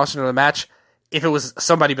Trish costing her the match if it was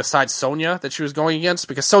somebody besides Sonya that she was going against,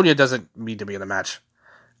 because Sonya doesn't need to be in the match.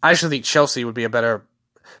 I actually think Chelsea would be a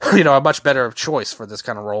much better choice for this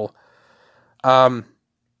kind of role. I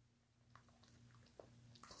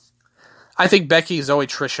think Becky, Zoe,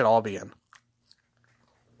 Trish should all be in.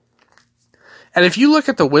 And if you look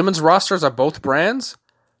at the women's rosters of both brands,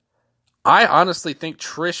 I honestly think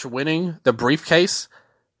Trish winning the briefcase,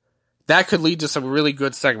 that could lead to some really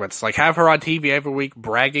good segments. Like have her on TV every week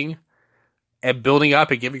bragging and building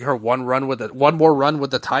up and giving her one more run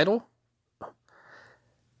with the title.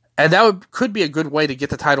 And that could be a good way to get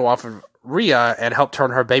the title off of Rhea and help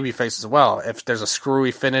turn her babyface as well. If there's a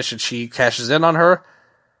screwy finish and she cashes in on her.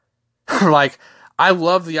 Like, I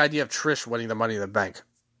love the idea of Trish winning the Money in the Bank.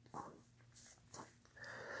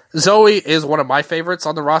 Zoe is one of my favorites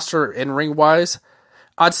on the roster in ring-wise.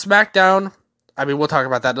 On SmackDown, I mean, we'll talk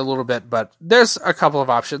about that in a little bit, but there's a couple of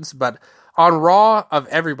options. But on Raw, of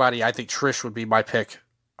everybody, I think Trish would be my pick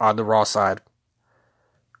on the Raw side.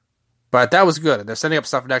 But that was good, and they're setting up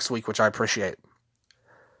stuff next week, which I appreciate.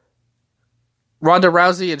 Ronda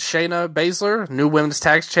Rousey and Shayna Baszler, new women's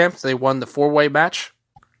tag champs, they won the 4-way match.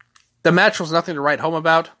 The match was nothing to write home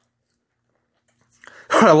about.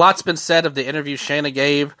 A lot's been said of the interview Shayna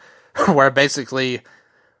gave, where basically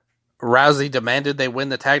Rousey demanded they win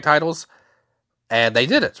the tag titles, and they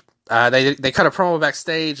did it. They cut a promo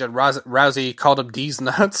backstage, and Rousey called him D's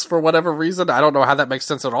nuts for whatever reason. I don't know how that makes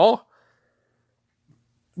sense at all.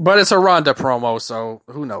 But it's a Ronda promo, so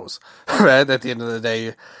who knows? At the end of the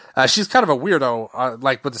day, she's kind of a weirdo,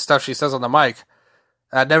 like with the stuff she says on the mic.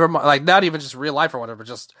 Never mind, like not even just real life or whatever,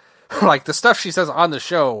 just like the stuff she says on the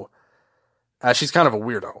show. She's kind of a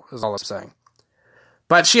weirdo, is all I'm saying.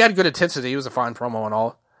 But she had good intensity. It was a fine promo and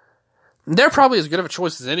all. They're probably as good of a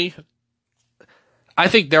choice as any. I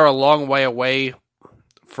think they're a long way away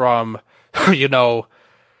from,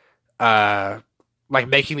 like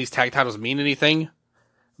making these tag titles mean anything.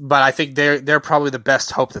 But I think they're probably the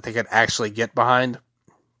best hope that they can actually get behind.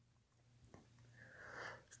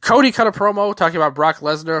 Cody cut a promo talking about Brock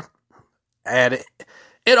Lesnar, and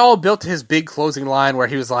it all built to his big closing line where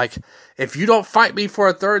he was like, if you don't fight me for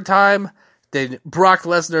a third time, then Brock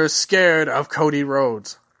Lesnar is scared of Cody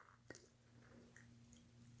Rhodes.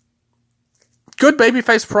 Good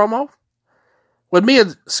babyface promo. When me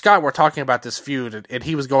and Scott were talking about this feud, and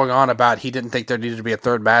he was going on about he didn't think there needed to be a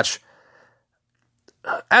third match,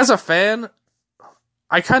 as a fan,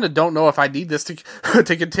 I kind of don't know if I need this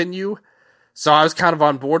to continue. So I was kind of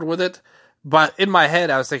on board with it. But in my head,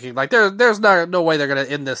 I was thinking, like, there's no way they're going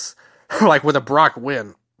to end this, like, with a Brock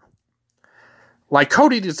win. Like,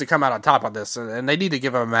 Cody needs to come out on top on this, and they need to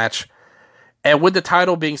give him a match. And with the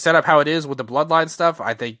title being set up how it is with the Bloodline stuff,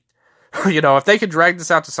 I think, if they could drag this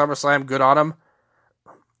out to SummerSlam, good on them.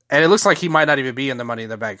 And it looks like he might not even be in the Money in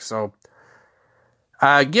the Bank, so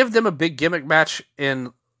give them a big gimmick match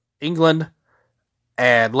in England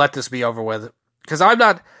and let this be over with. Because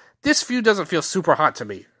this feud doesn't feel super hot to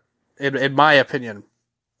me, in my opinion.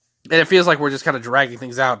 And it feels like we're just kind of dragging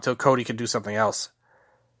things out until Cody can do something else.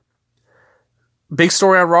 Big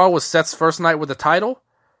story on Raw was Seth's first night with the title.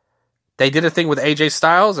 They did a thing with AJ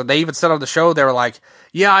Styles, and they even said on the show, they were like,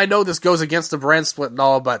 yeah, I know this goes against the brand split and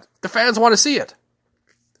all, but the fans want to see it.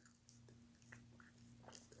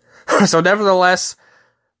 So nevertheless,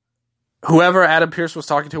 whoever Adam Pearce was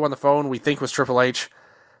talking to on the phone, we think was Triple H,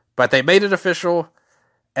 but they made it official,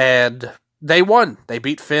 and they won. They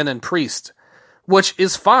beat Finn and Priest, which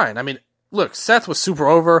is fine. I mean, look, Seth was super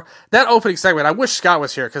over. That opening segment, I wish Scott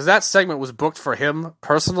was here, because that segment was booked for him,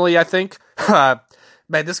 personally, I think.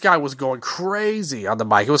 Man, this guy was going crazy on the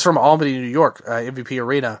mic. It was from Albany, New York, MVP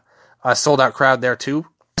Arena. Sold out crowd there, too.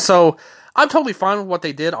 So, I'm totally fine with what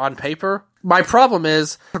they did on paper. My problem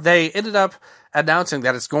is, they ended up announcing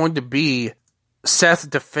that it's going to be Seth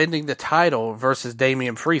defending the title versus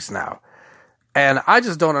Damian Priest now. And I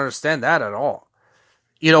just don't understand that at all.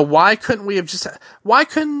 Why couldn't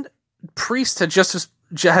Priest has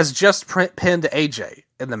just pinned AJ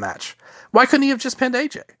in the match? Why couldn't he have just pinned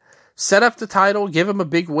AJ? Set up the title, give him a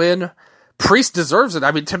big win. Priest deserves it.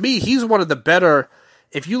 I mean, to me, he's one of the better,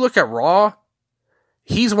 if you look at Raw,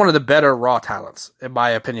 he's one of the better Raw talents, in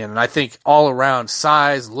my opinion. And I think all around,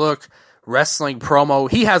 size, look, wrestling, promo,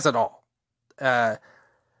 he has it all. I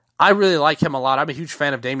really like him a lot. I'm a huge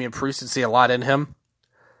fan of Damian Priest and see a lot in him.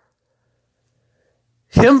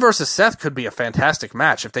 Him versus Seth could be a fantastic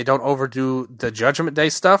match if they don't overdo the Judgment Day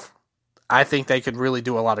stuff. I think they could really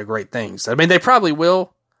do a lot of great things. I mean, they probably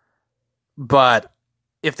will, but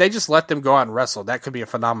if they just let them go out and wrestle, that could be a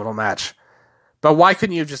phenomenal match. But why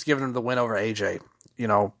couldn't you have just given them the win over AJ?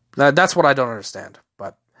 That's what I don't understand.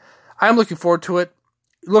 But I'm looking forward to it.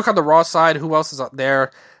 Look on the Raw side, who else is up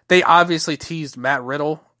there? They obviously teased Matt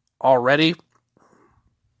Riddle already.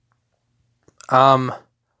 I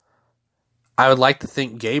I would like to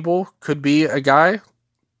think Gable could be a guy.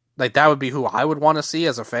 Like, that would be who I would want to see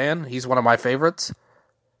as a fan. He's one of my favorites.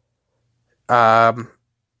 One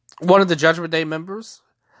of the Judgment Day members.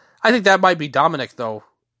 I think that might be Dominic, though.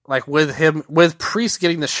 Like, with Priest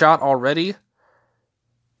getting the shot already,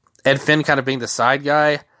 and Finn kind of being the side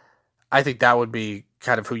guy, I think that would be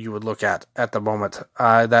kind of who you would look at the moment.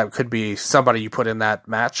 That could be somebody you put in that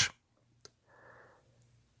match.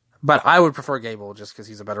 But I would prefer Gable just because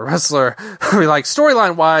he's a better wrestler. I mean, like,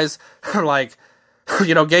 storyline-wise, like,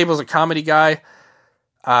 you know, Gable's a comedy guy.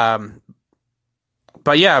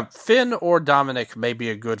 But yeah, Finn or Dominic may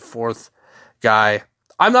be a good fourth guy.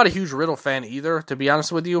 I'm not a huge Riddle fan either, to be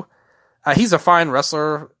honest with you. He's a fine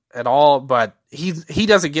wrestler and all, but he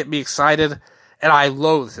doesn't get me excited, and I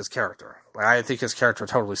loathe his character. Like, I think his character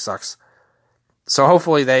totally sucks. So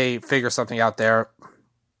hopefully they figure something out there.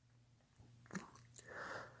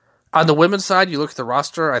 On the women's side, you look at the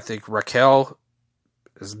roster, I think Raquel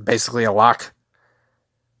is basically a lock.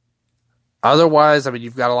 Otherwise, I mean,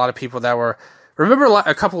 you've got a lot of people that were... Remember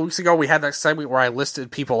a couple of weeks ago, we had that segment where I listed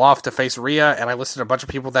people off to face Rhea, and I listed a bunch of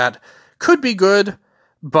people that could be good,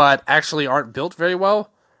 but actually aren't built very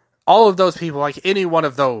well? All of those people, like any one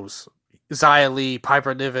of those, Xia Li,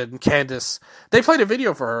 Piper Niven, Candice, they played a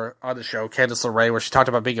video for her on the show, Candice LeRae, where she talked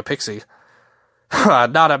about being a pixie.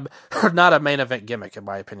 Not a main event gimmick, in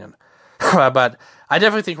my opinion. But I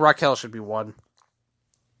definitely think Raquel should be one.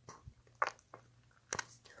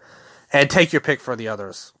 And take your pick for the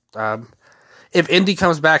others. If Indy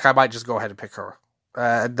comes back, I might just go ahead and pick her.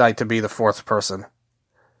 I'd like to be the fourth person.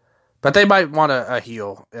 But they might want a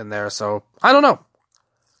heel in there, so I don't know.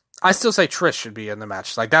 I still say Trish should be in the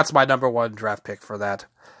match. Like, that's my number one draft pick for that.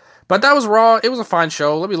 But that was Raw. It was a fine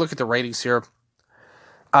show. Let me look at the ratings here.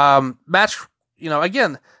 Match, you know,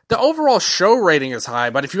 again, the overall show rating is high,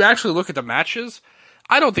 but if you actually look at the matches,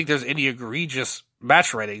 I don't think there's any egregious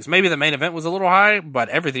match ratings. Maybe the main event was a little high, but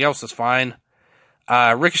everything else is fine.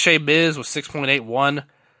 Ricochet Miz was 6.81.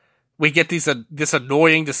 We get this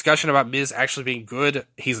annoying discussion about Miz actually being good.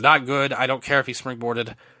 He's not good. I don't care if he's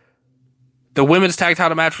springboarded. The women's tag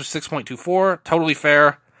title match was 6.24. Totally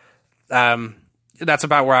fair. That's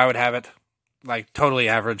about where I would have it. Like, totally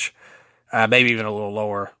average. Maybe even a little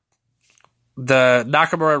lower. The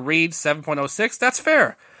Nakamura Reed 7.06. That's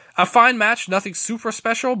fair. A fine match. Nothing super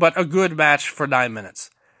special, but a good match for 9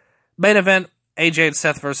 minutes. Main event, AJ and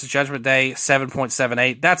Seth versus Judgment Day,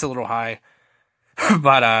 7.78. That's a little high.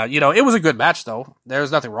 But, you know, it was a good match, though.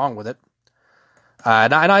 There's nothing wrong with it.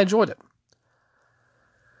 And I enjoyed it.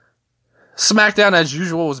 SmackDown, as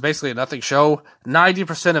usual, was basically a nothing show.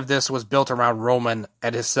 90% of this was built around Roman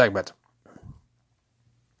and his segment.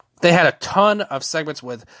 They had a ton of segments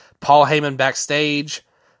with Paul Heyman backstage,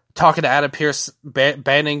 talking to Adam Pearce,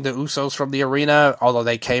 banning the Usos from the arena, although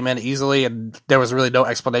they came in easily and there was really no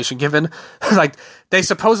explanation given. Like, they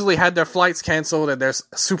supposedly had their flights canceled and there's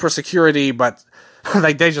super security, but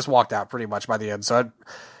like they just walked out pretty much by the end. So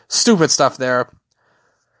stupid stuff there.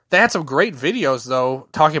 They had some great videos, though,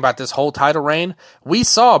 talking about this whole title reign. We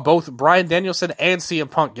saw both Bryan Danielson and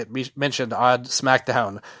CM Punk get mentioned on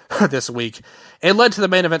SmackDown this week. It led to the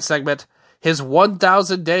main event segment, his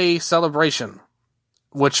 1,000-day celebration,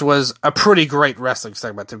 which was a pretty great wrestling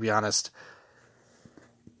segment, to be honest.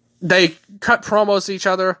 They cut promos to each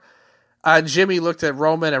other. Jimmy looked at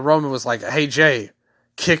Roman, and Roman was like, "Hey, Jay,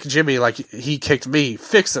 kick Jimmy like he kicked me.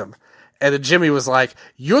 Fix him." And then Jimmy was like,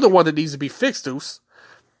 "You're the one that needs to be fixed, Deuce."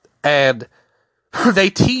 And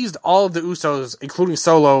they teased all of the Usos, including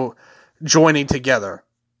Solo, joining together.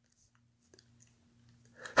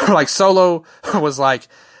 Like, Solo was like,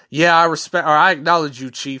 "Yeah, I acknowledge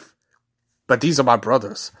you, Chief, but these are my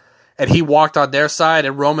brothers." And he walked on their side,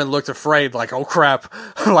 and Roman looked afraid, like, "Oh crap,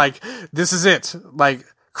 like, this is it. Like,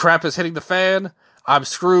 crap is hitting the fan, I'm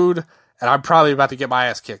screwed, and I'm probably about to get my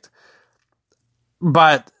ass kicked."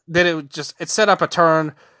 But then it set up a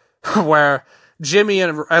turn where Jimmy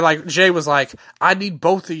and like Jay was like, "I need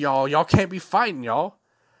both of y'all. Y'all can't be fighting, y'all."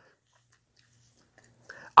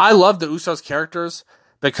 I love the Usos characters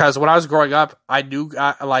because when I was growing up, I knew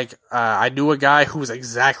a guy who was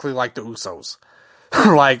exactly like the Usos,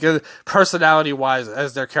 like personality wise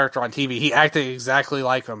as their character on TV. He acted exactly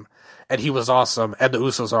like them, and he was awesome. And the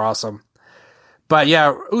Usos are awesome. But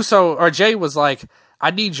yeah, Jay was like, "I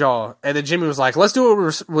need y'all," and then Jimmy was like, "Let's do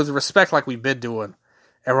it with respect, like we've been doing."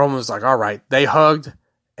 And Roman was like, "All right." They hugged,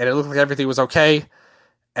 and it looked like everything was okay.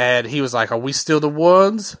 And he was like, "Are we still the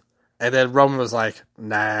ones?" And then Roman was like,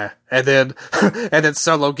 "Nah." And then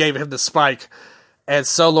Solo gave him the spike. And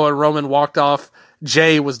Solo and Roman walked off.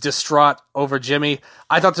 Jay was distraught over Jimmy.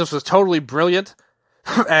 I thought this was totally brilliant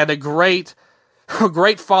and a great a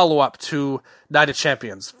great follow-up to Night of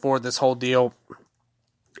Champions for this whole deal.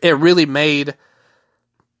 It really made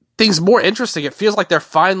things more interesting. It feels like they're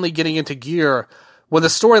finally getting into gear with a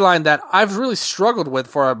storyline that I've really struggled with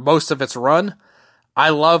for most of its run. I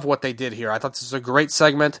love what they did here. I thought this was a great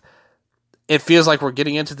segment. It feels like we're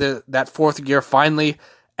getting into that fourth gear finally.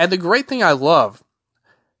 And the great thing I love,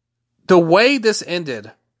 the way this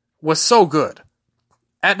ended was so good.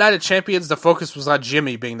 At Night of Champions, the focus was on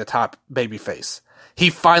Jimmy being the top babyface. He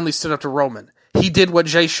finally stood up to Roman. He did what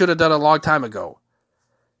Jay should have done a long time ago.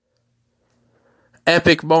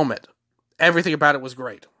 Epic moment. Everything about it was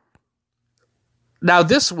great. Now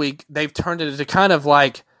this week, they've turned it into kind of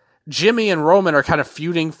like Jimmy and Roman are kind of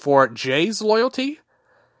feuding for Jay's loyalty.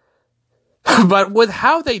 But with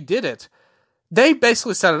how they did it, they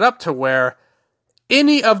basically set it up to where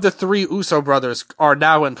any of the three Uso brothers are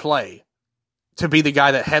now in play to be the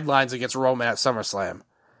guy that headlines against Roman at SummerSlam.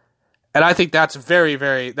 And I think that's a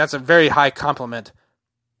very high compliment.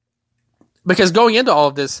 Because going into all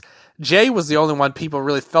of this, Jay was the only one people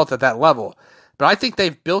really felt at that level. But I think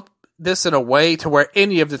they've built this in a way to where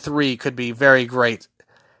any of the three could be very great.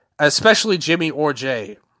 Especially Jimmy or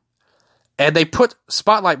Jay. And they put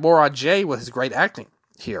spotlight more on Jay with his great acting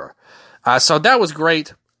here. So that was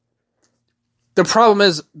great. The problem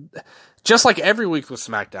is, just like every week with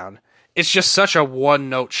SmackDown, it's just such a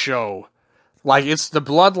one-note show. Like, it's the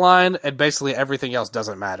Bloodline, and basically everything else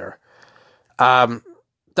doesn't matter. The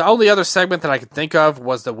only other segment that I could think of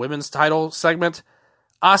was the women's title segment.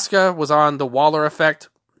 Asuka was on the Waller effect.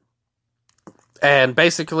 And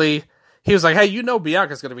basically, he was like, hey, you know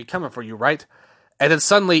Bianca's going to be coming for you, right? And then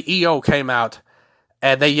suddenly EO came out,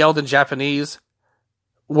 and they yelled in Japanese,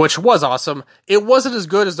 which was awesome. It wasn't as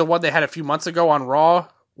good as the one they had a few months ago on Raw,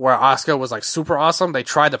 where Asuka was like super awesome. They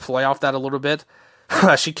tried to play off that a little bit.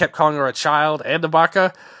 She kept calling her a child and a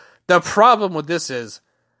baka. The problem with this is,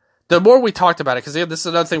 the more we talked about it, because this is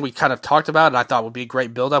another thing we kind of talked about, and I thought would be a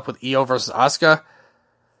great build-up with EO versus Asuka.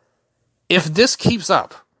 If this keeps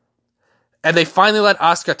up, and they finally let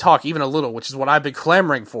Asuka talk even a little, which is what I've been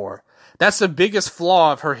clamoring for, that's the biggest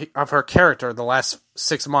flaw of her character the last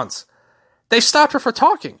 6 months. They stopped her for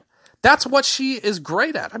talking. That's what she is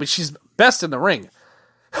great at. I mean, she's best in the ring.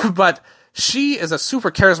 But she is a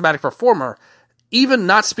super charismatic performer. Even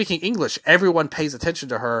not speaking English, everyone pays attention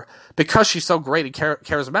to her because she's so great and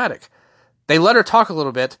charismatic. They let her talk a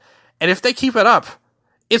little bit, and if they keep it up,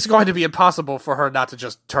 it's going to be impossible for her not to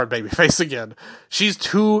just turn babyface again. She's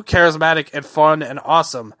too charismatic and fun and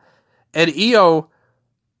awesome. And EO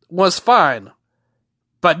was fine,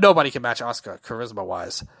 but nobody can match Asuka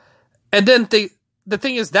charisma-wise. And then the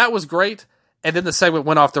thing is, that was great, and then the segment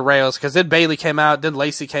went off the rails, because then Bayley came out, then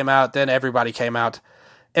Lacey came out, then everybody came out.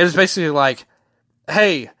 It was basically like,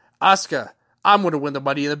 hey, Asuka, I'm going to win the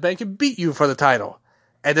Money in the Bank and beat you for the title.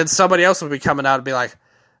 And then somebody else would be coming out and be like,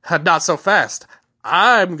 not so fast.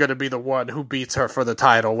 I'm going to be the one who beats her for the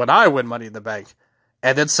title when I win Money in the Bank.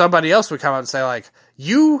 And then somebody else would come out and say like,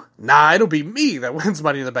 you? Nah, it'll be me that wins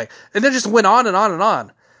Money in the Bank. And then just went on and on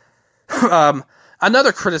and on.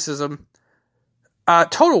 Another criticism,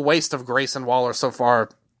 total waste of Grayson Waller so far.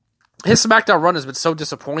 His SmackDown run has been so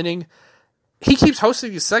disappointing. He keeps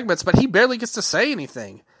hosting these segments, but he barely gets to say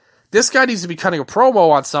anything. This guy needs to be cutting a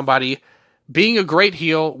promo on somebody, being a great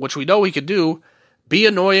heel, which we know he could do, be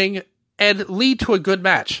annoying, and lead to a good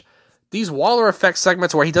match. These Waller effect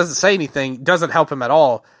segments where he doesn't say anything doesn't help him at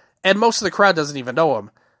all, and most of the crowd doesn't even know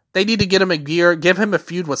him. They need to get him in gear, give him a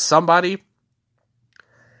feud with somebody.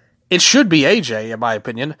 It should be AJ, in my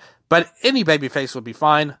opinion, but any babyface would be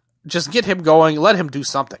fine. Just get him going, let him do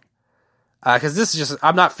something. Because this is just,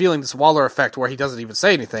 I'm not feeling this Waller effect where he doesn't even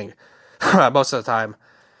say anything most of the time.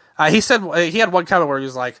 He said, he had one comment where he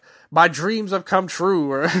was like, my dreams have come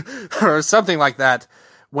true, or something like that,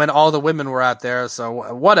 when all the women were out there,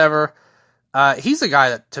 so whatever. He's a guy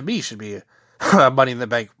that, to me, should be a Money in the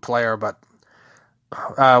Bank player, but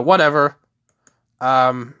whatever.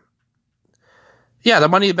 Yeah, the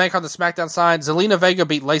Money in the Bank on the SmackDown side. Zelina Vega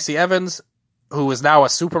beat Lacey Evans, who is now a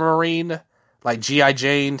Super Marine, like G.I.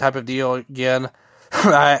 Jane type of deal again.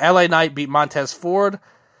 LA Knight beat Montez Ford.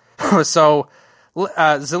 So,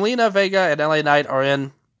 Zelina Vega and LA Knight are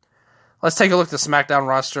in. Let's take a look at the SmackDown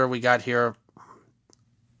roster we got here.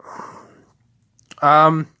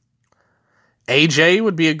 AJ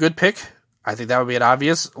would be a good pick. I think that would be an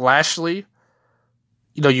obvious. Lashley,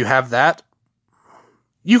 you have that.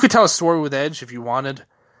 You could tell a story with Edge if you wanted,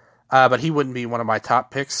 but he wouldn't be one of my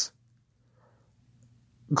top picks.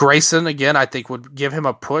 Grayson, again, I think would give him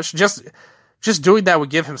a push. Just doing that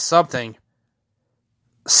would give him something.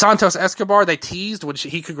 Santos Escobar, they teased, which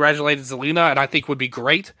he congratulated Zelina, and I think would be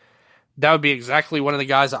great. that would be exactly one of the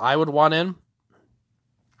guys that I would want in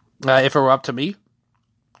if it were up to me.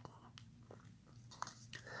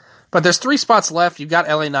 But there's 3 spots left. You've got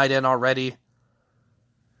LA Knight in already.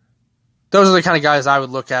 Those are the kind of guys I would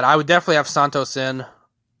look at. I would definitely have Santos in.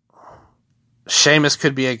 Sheamus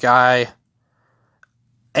could be a guy.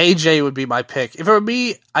 AJ would be my pick. If it were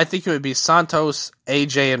me, I think it would be Santos,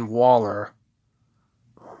 AJ, and Waller.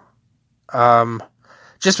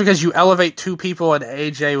 Just because you elevate 2 people and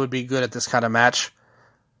AJ would be good at this kind of match.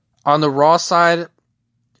 On the Raw side,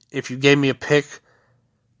 if you gave me a pick,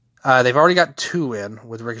 they've already got 2 in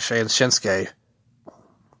with Ricochet and Shinsuke.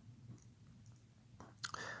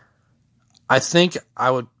 I think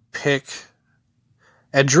I would pick...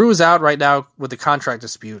 And Drew is out right now with the contract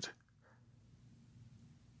dispute.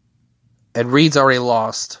 And Reed's already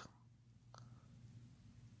lost.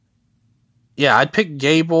 Yeah, I'd pick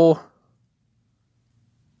Gable.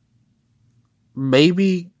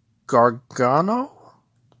 Maybe Gargano?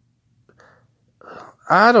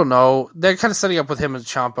 I don't know. They're kind of setting up with him and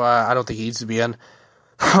Ciampa. I don't think he needs to be in.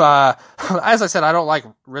 As I said, I don't like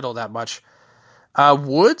Riddle that much.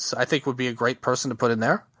 Woods, I think, would be a great person to put in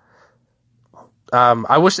there.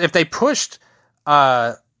 I wish if they pushed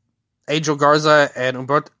Angel Garza and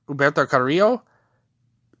Humberto Carrillo,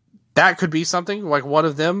 that could be something, like one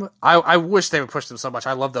of them. I wish they would push them so much.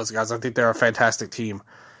 I love those guys. I think they're a fantastic team.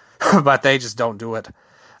 But they just don't do it.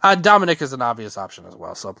 Dominic is an obvious option as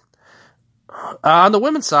well. So on the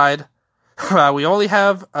women's side, we only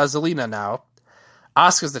have Zelina now.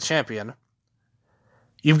 Asuka's the champion.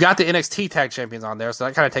 You've got the NXT tag champions on there, so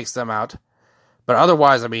that kind of takes them out. But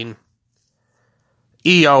otherwise, I mean,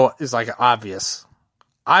 Io is like obvious.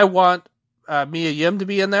 I want Mia Yim to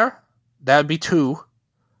be in there. That would be 2.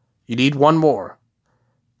 You need 1 more.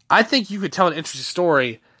 I think you could tell an interesting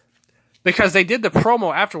story because they did the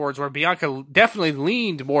promo afterwards where Bianca definitely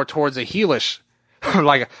leaned more towards a heelish,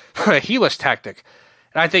 like a heelish tactic.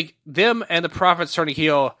 And I think them and the Profits turning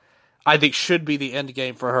heel, I think should be the end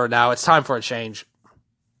game for her now. It's time for a change.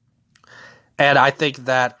 And I think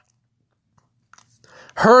that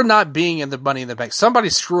her not being in the Money in the Bank, somebody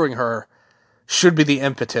screwing her, should be the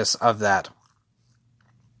impetus of that.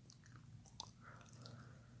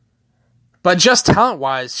 But just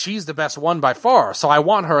talent-wise, she's the best one by far, so I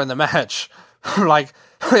want her in the match. Like,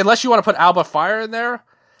 unless you want to put Alba Fire in there,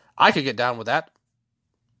 I could get down with that.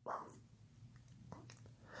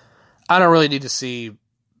 I don't really need to see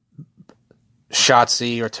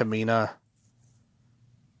Shotzi or Tamina.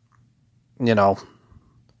 You know,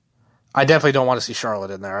 I definitely don't want to see Charlotte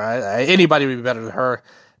in there. Anybody would be better than her.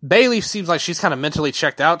 Bayley seems like she's kind of mentally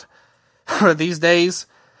checked out these days.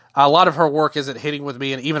 A lot of her work isn't hitting with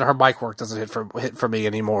me, and even her mic work doesn't hit for me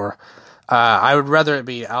anymore. I would rather it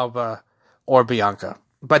be Alba or Bianca.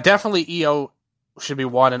 But definitely Io should be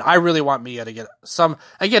one, and I really want Mia to get some...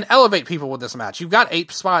 Again, elevate people with this match. You've got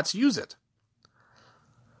 8 spots, use it.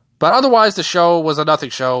 But otherwise, the show was a nothing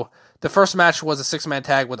show. The first match was a 6-man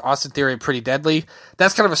tag with Austin Theory and Pretty Deadly.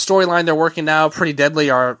 That's kind of a storyline they're working now. Pretty Deadly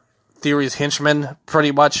are Theory's henchmen,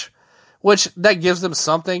 pretty much, which that gives them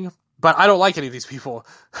something, but I don't like any of these people.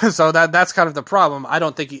 So that's kind of the problem. I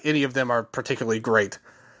don't think any of them are particularly great.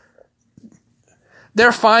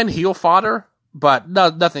 They're fine heel fodder, but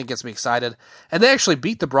nothing gets me excited. And they actually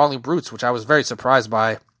beat the Brawling Brutes, which I was very surprised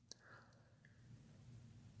by.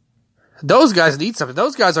 Those guys need something.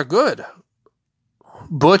 Those guys are good.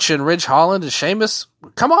 Butch and Ridge Holland and Sheamus,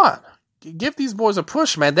 come on. Give these boys a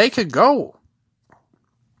push, man. They could go.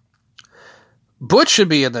 Butch should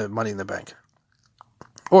be in the Money in the Bank.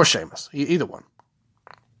 Or Sheamus. Either one.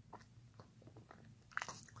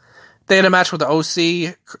 They had a match with the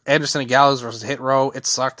OC, Anderson and Gallows versus Hit Row. It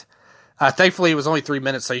sucked. Thankfully, it was only 3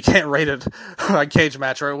 minutes, so you can't rate it a cage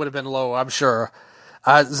match, or it would have been low, I'm sure.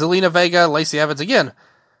 Zelina Vega, Lacey Evans. Again,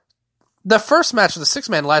 the first match of the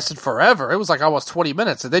 6-man lasted forever. It was like almost 20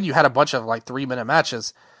 minutes, and then you had a bunch of like 3-minute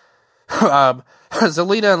matches.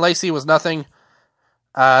 Zelina and Lacey was nothing.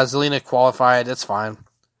 Zelina qualified. It's fine.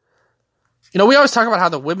 You know, we always talk about how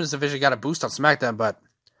the women's division got a boost on SmackDown, but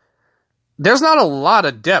there's not a lot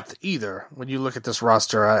of depth either when you look at this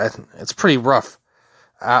roster. It's pretty rough.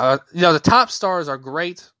 You know, the top stars are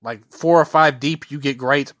great. Like 4 or 5 deep, you get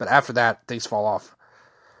great, but after that, things fall off.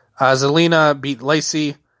 Zelina beat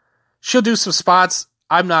Lacey. She'll do some spots.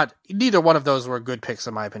 Neither one of those were good picks,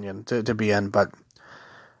 in my opinion, to be in, but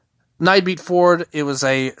Knight beat Ford. It was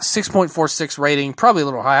a 6.46 rating, probably a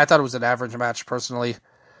little high. I thought it was an average match, personally.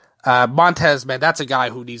 Montez, man, that's a guy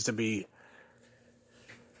who needs to be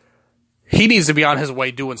on his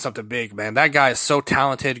way doing something big, man. That guy is so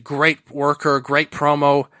talented, great worker, great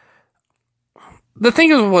promo. The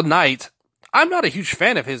thing is with Knight, I'm not a huge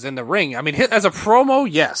fan of his in the ring. I mean, as a promo,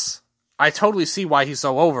 yes. I totally see why he's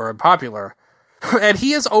so over and popular. And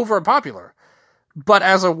he is over and popular. But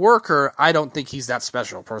as a worker, I don't think he's that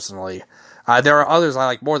special, personally. There are others I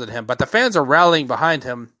like more than him, but the fans are rallying behind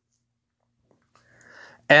him.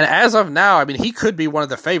 And as of now, I mean, he could be one of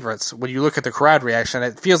the favorites when you look at the crowd reaction.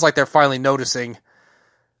 It feels like they're finally noticing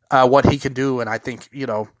what he can do, and I think,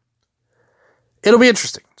 it'll be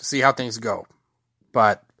interesting to see how things go.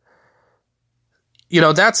 But,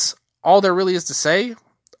 that's all there really is to say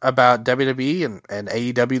about WWE and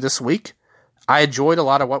AEW this week. I enjoyed a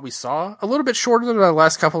lot of what we saw. A little bit shorter than the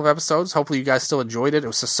last couple of episodes. Hopefully you guys still enjoyed it. It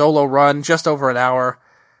was a solo run, just over an hour.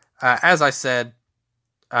 As I said,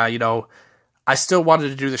 I still wanted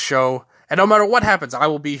to do the show. And no matter what happens, I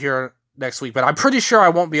will be here next week. But I'm pretty sure I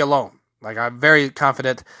won't be alone. Like, I'm very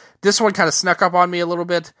confident. This one kind of snuck up on me a little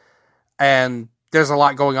bit. And there's a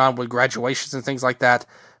lot going on with graduations and things like that.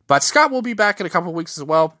 But Scott will be back in a couple of weeks as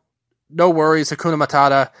well. No worries, Hakuna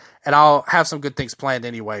Matata. And I'll have some good things planned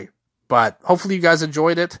anyway. But hopefully you guys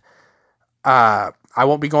enjoyed it. I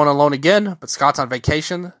won't be going alone again, but Scott's on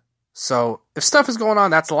vacation. So if stuff is going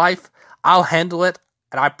on, that's life. I'll handle it.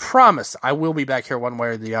 And I promise I will be back here one way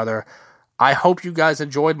or the other. I hope you guys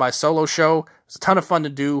enjoyed my solo show. It was a ton of fun to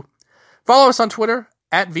do. Follow us on Twitter,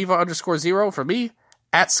 @Viva_0 for me,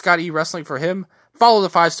 @ScottEWrestling for him. Follow the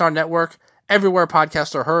 5-Star Network, everywhere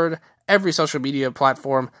podcasts are heard, every social media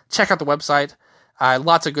platform. Check out the website.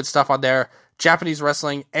 Lots of good stuff on there. Japanese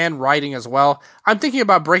wrestling and writing as well. I'm thinking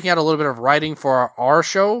about breaking out a little bit of writing for our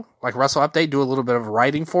show, like Wrestle Update, do a little bit of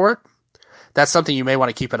writing for it. That's something you may want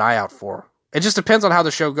to keep an eye out for. It just depends on how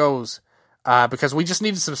the show goes, because we just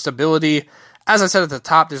needed some stability. As I said at the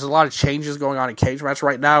top, there's a lot of changes going on in Cage Match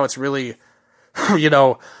right now. It's really,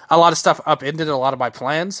 a lot of stuff upended a lot of my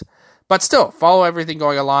plans. But still, follow everything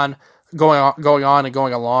going on and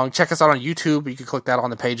going along. Check us out on YouTube. You can click that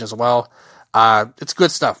on the page as well. It's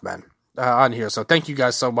good stuff, man, on here. So thank you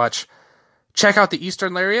guys so much. Check out the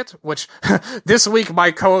Eastern Lariat, which this week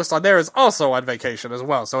my co-host on there is also on vacation as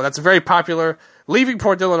well. So that's very popular. Leaving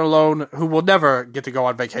poor Dylan alone, who will never get to go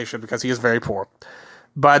on vacation because he is very poor.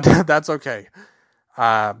 But that's okay.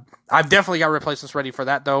 I've definitely got replacements ready for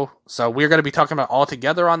that, though. So we're going to be talking about All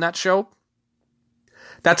Together on that show.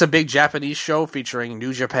 That's a big Japanese show featuring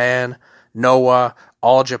New Japan, Noah,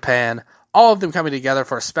 All Japan, all of them coming together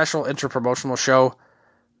for a special interpromotional show.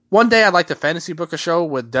 One day I'd like to fantasy book a show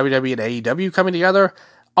with WWE and AEW coming together,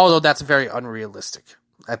 although that's very unrealistic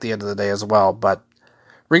at the end of the day as well. But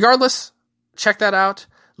regardless, check that out.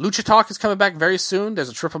 Lucha Talk is coming back very soon. There's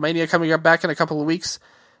a Triple Mania coming up back in a couple of weeks.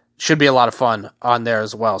 Should be a lot of fun on there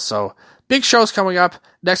as well. So big shows coming up.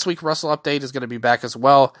 Next week, Wrestle Update is going to be back as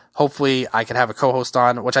well. Hopefully I can have a co-host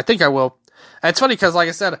on, which I think I will. And it's funny because, like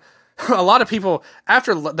I said, a lot of people,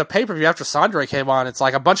 after the pay-per-view, after Sandre came on, it's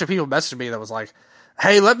like a bunch of people messaged me that was like,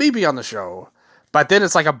 hey, let me be on the show. But then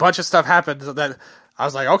it's like a bunch of stuff happened that I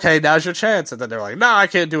was like, okay, now's your chance. And then they're like, no, I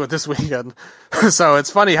can't do it this weekend. So it's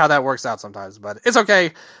funny how that works out sometimes, but it's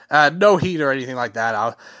okay. No heat or anything like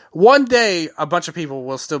that. One day, a bunch of people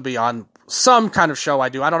will still be on some kind of show I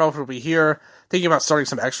do. I don't know if it'll be here. Thinking about starting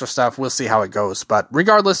some extra stuff. We'll see how it goes. But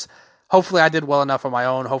regardless, hopefully I did well enough on my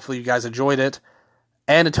own. Hopefully you guys enjoyed it.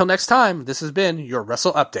 And until next time, this has been your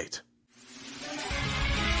Wrestle Update.